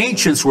that the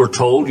ancients were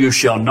told, you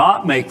shall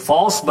not make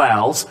false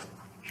vows,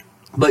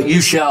 but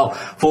you shall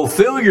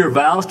fulfill your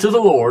vows to the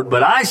Lord.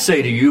 But I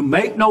say to you,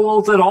 make no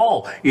oath at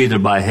all, either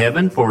by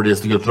heaven, for it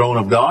is the throne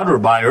of God, or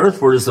by earth,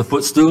 for it is the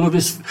footstool of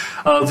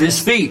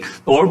his feet,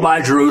 or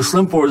by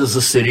Jerusalem, for it is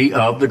the city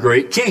of the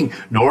great King.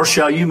 Nor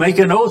shall you make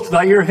an oath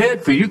by your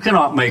head, for you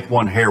cannot make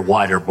one hair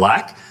white or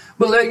black.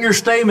 But let your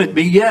statement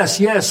be yes,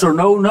 yes, or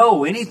no,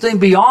 no. Anything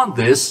beyond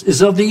this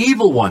is of the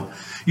evil one.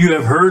 You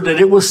have heard that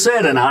it was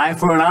said, an eye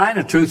for an eye and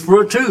a tooth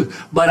for a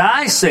tooth. But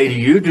I say to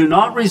you, do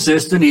not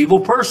resist an evil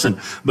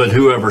person. But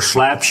whoever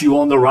slaps you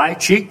on the right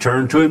cheek,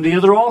 turn to him the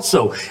other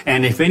also.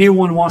 And if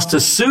anyone wants to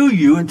sue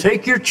you and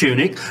take your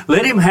tunic,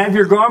 let him have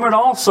your garment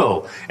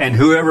also. And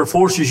whoever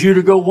forces you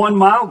to go 1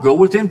 mile, go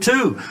with him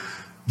 2.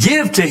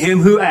 Give to him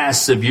who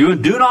asks of you,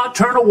 and do not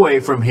turn away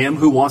from him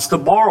who wants to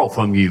borrow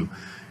from you.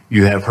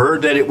 You have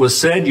heard that it was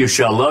said, you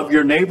shall love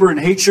your neighbor and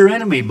hate your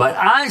enemy. But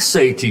I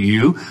say to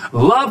you,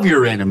 love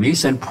your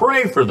enemies and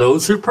pray for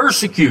those who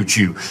persecute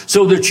you,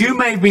 so that you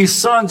may be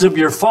sons of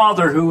your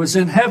Father who is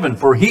in heaven.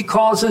 For he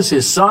causes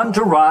his sun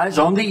to rise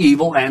on the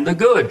evil and the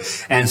good,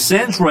 and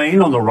sends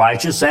rain on the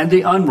righteous and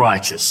the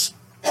unrighteous.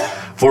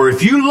 For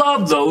if you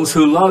love those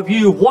who love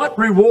you, what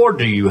reward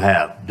do you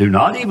have? Do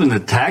not even the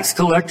tax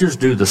collectors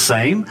do the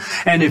same?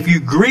 And if you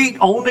greet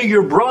only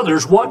your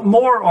brothers, what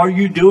more are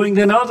you doing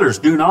than others?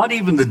 Do not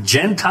even the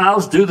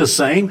Gentiles do the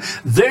same?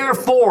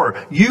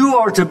 Therefore, you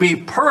are to be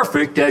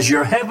perfect as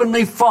your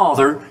heavenly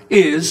Father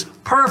is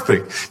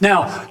perfect.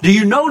 Now, do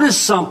you notice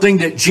something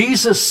that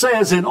Jesus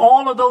says in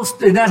all of those,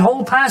 in that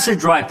whole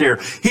passage right there?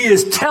 He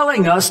is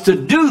telling us to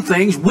do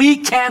things we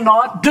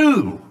cannot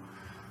do.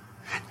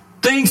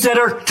 Things that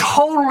are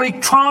totally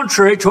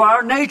contrary to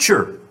our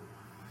nature.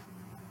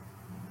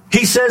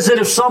 He says that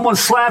if someone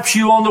slaps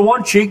you on the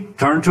one cheek,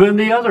 turn to him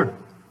the other.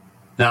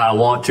 Now, I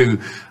want to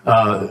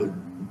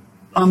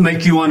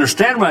make you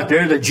understand right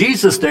there that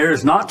Jesus there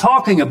is not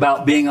talking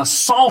about being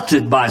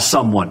assaulted by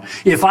someone.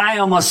 If I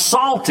am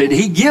assaulted,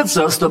 he gives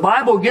us, the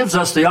Bible gives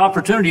us the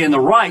opportunity and the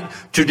right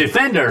to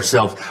defend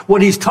ourselves.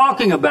 What he's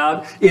talking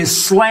about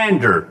is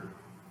slander.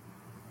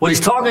 What he's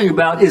talking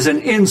about is an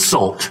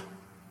insult.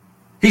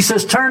 He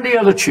says, turn the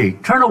other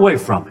cheek. Turn away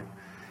from it.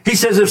 He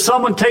says, if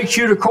someone takes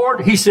you to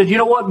court, he said, you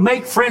know what?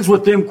 Make friends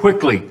with them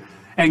quickly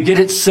and get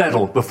it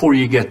settled before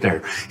you get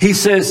there. He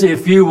says,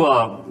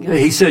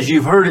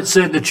 you've heard it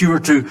said that you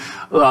are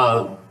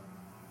to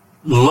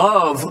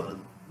love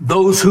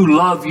those who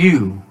love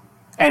you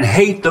and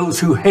hate those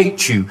who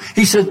hate you.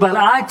 He says, but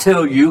I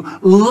tell you,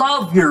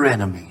 love your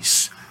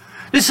enemies.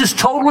 This is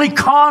totally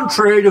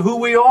contrary to who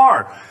we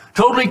are,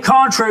 totally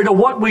contrary to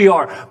what we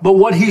are. But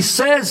what he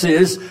says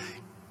is,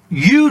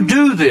 you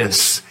do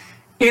this.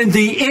 In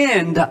the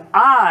end,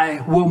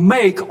 I will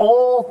make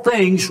all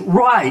things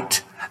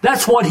right.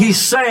 That's what he's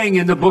saying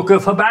in the book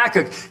of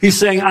Habakkuk. He's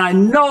saying, I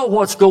know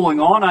what's going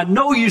on. I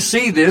know you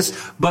see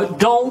this, but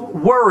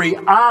don't worry.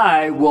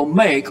 I will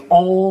make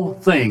all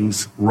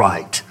things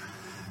right.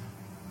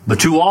 But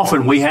too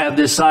often we have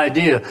this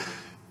idea,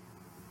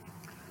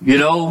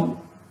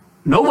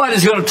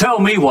 nobody's going to tell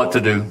me what to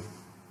do.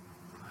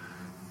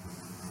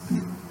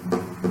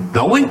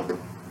 Don't we?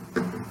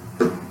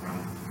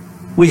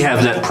 We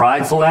have that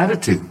prideful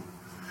attitude.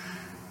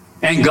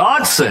 And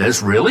God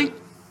says, really?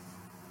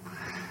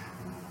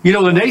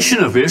 The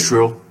nation of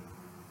Israel,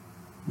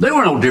 they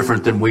were no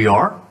different than we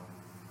are.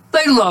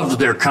 They loved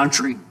their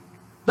country.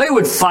 They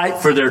would fight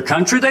for their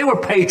country. They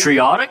were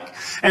patriotic.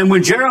 And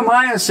when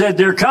Jeremiah said,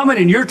 they're coming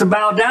and you're to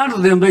bow down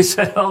to them, they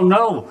said, oh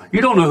no,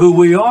 you don't know who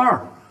we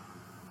are.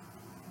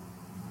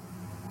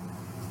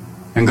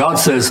 And God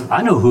says,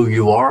 I know who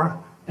you are,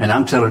 and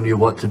I'm telling you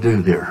what to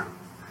do there.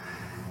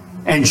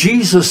 And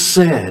Jesus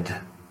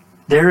said,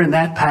 there in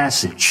that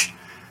passage,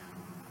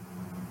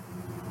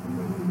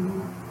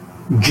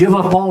 give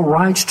up all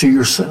rights to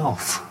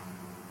yourself.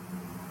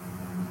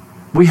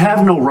 We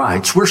have no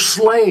rights. We're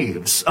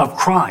slaves of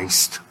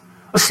Christ.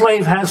 A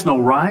slave has no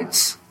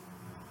rights.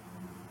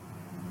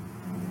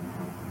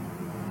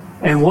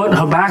 And what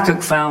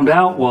Habakkuk found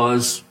out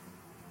was,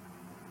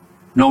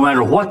 no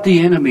matter what the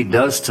enemy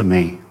does to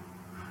me,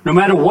 no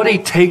matter what he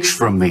takes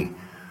from me,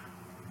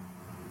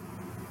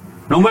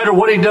 no matter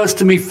what he does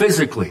to me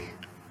physically,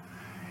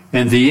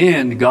 in the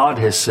end, God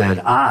has said,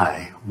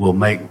 I will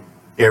make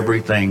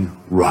everything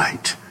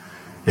right.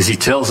 As he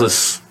tells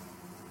us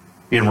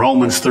in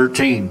Romans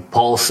 13,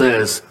 Paul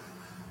says,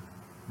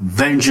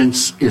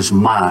 vengeance is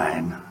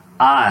mine.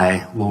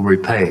 I will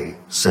repay,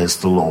 says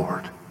the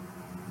Lord.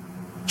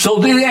 So,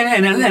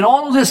 and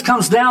all of this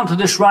comes down to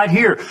this right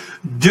here.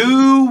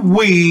 Do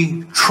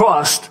we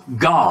trust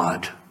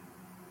God?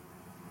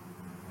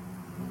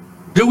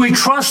 Do we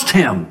trust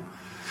him?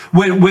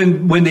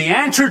 When the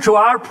answer to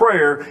our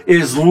prayer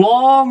is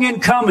long in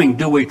coming,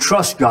 do we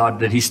trust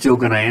God that He's still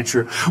going to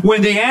answer?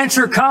 When the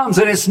answer comes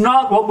and it's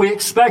not what we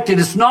expected,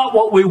 it's not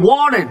what we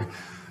wanted,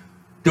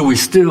 do we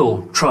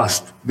still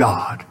trust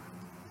God?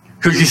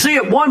 Because you see,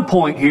 at one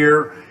point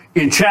here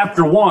in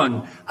chapter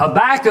 1,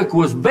 Habakkuk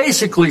was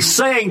basically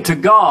saying to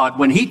God,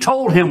 when he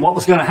told him what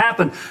was going to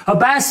happen,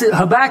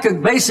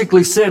 Habakkuk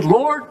basically said,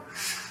 Lord,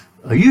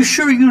 are you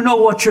sure you know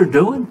what you're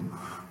doing?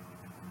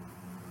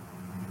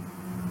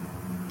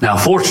 Now,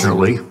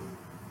 fortunately,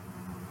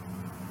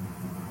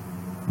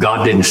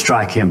 God didn't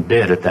strike him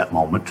dead at that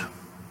moment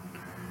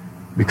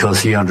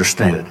because He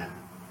understood.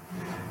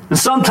 And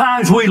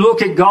sometimes we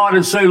look at God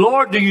and say,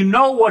 Lord, do you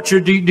know what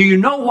do you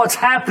know what's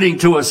happening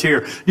to us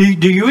here?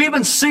 Do you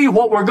even see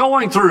what we're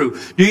going through?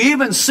 Do you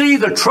even see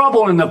the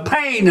trouble and the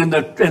pain and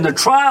the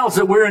trials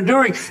that we're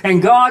enduring?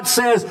 And God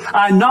says,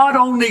 I not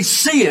only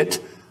see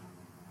it,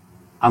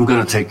 I'm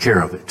going to take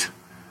care of it.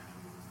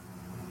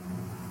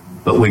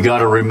 But we got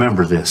to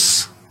remember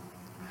this.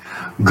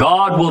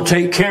 God will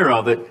take care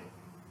of it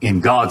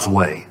in God's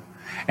way.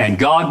 And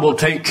God will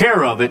take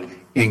care of it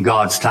in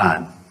God's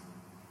time.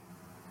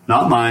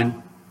 Not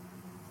mine.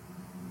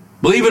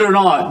 Believe it or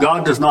not,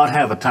 God does not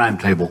have a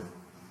timetable.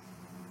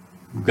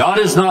 God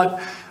is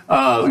not,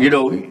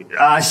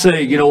 I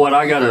say, you know what,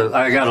 I got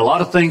a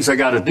lot of things I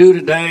got to do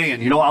today,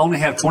 and I only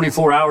have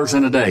 24 hours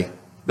in a day.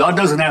 God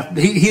doesn't have,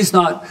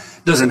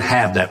 doesn't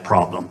have that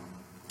problem.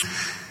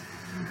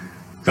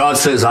 God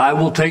says, I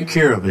will take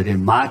care of it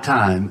in my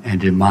time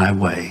and in my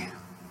way.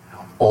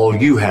 All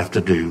you have to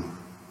do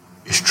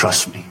is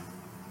trust me.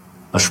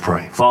 Let's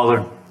pray.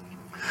 Father,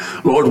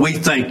 Lord, we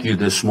thank you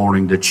this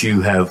morning that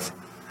you have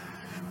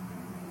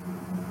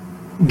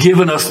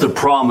given us the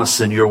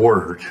promise in your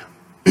word.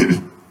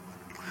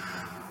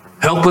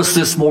 Help us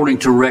this morning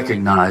to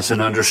recognize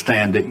and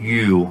understand that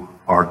you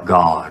are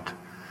God.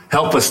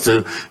 Help us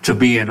to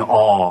be in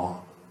awe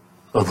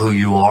of who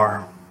you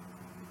are.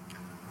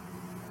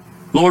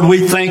 Lord,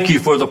 we thank you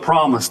for the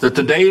promise that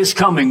the day is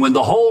coming when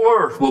the whole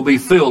earth will be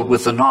filled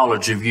with the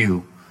knowledge of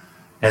you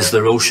as the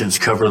oceans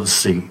cover the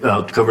sea,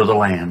 cover the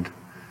land.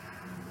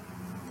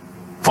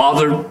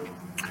 Father,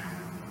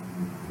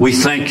 we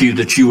thank you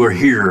that you are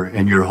here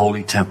in your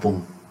holy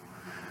temple.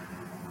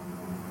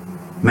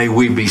 May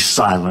we be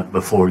silent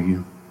before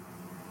you.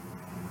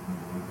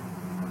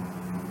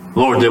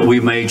 Lord, that we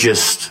may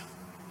just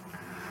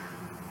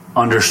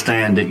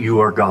understand that you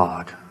are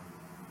God.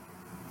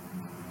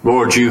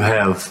 Lord, you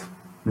have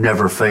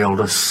never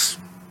failed us,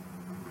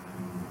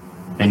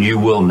 and you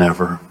will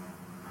never.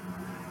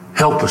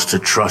 Help us to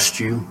trust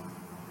you.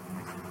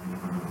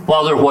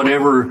 Father,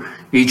 whatever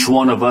each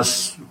one of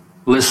us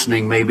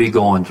listening may be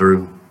going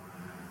through,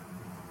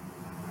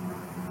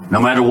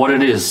 no matter what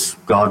it is,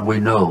 God,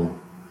 we know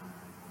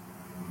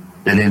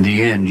that in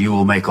the end you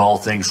will make all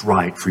things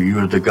right, for you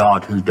are the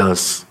God who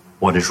does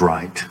what is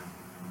right.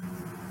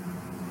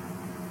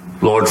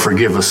 Lord,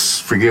 forgive us,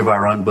 forgive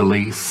our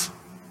unbelief.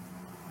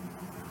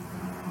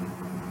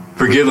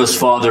 Forgive us,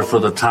 Father, for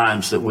the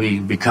times that we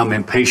become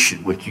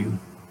impatient with you,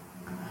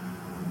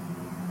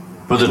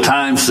 for the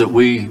times that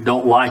we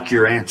don't like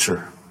your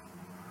answer.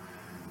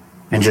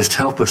 And just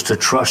help us to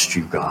trust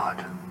you,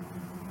 God,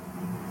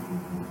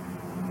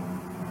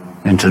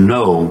 and to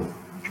know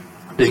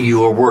that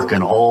you are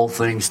working all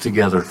things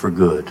together for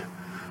good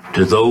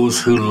to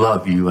those who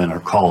love you and are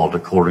called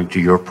according to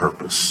your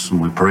purpose. And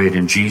we pray it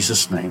in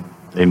Jesus' name.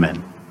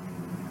 Amen.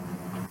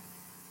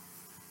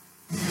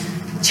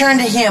 Turn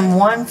to hymn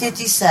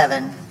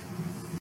 157.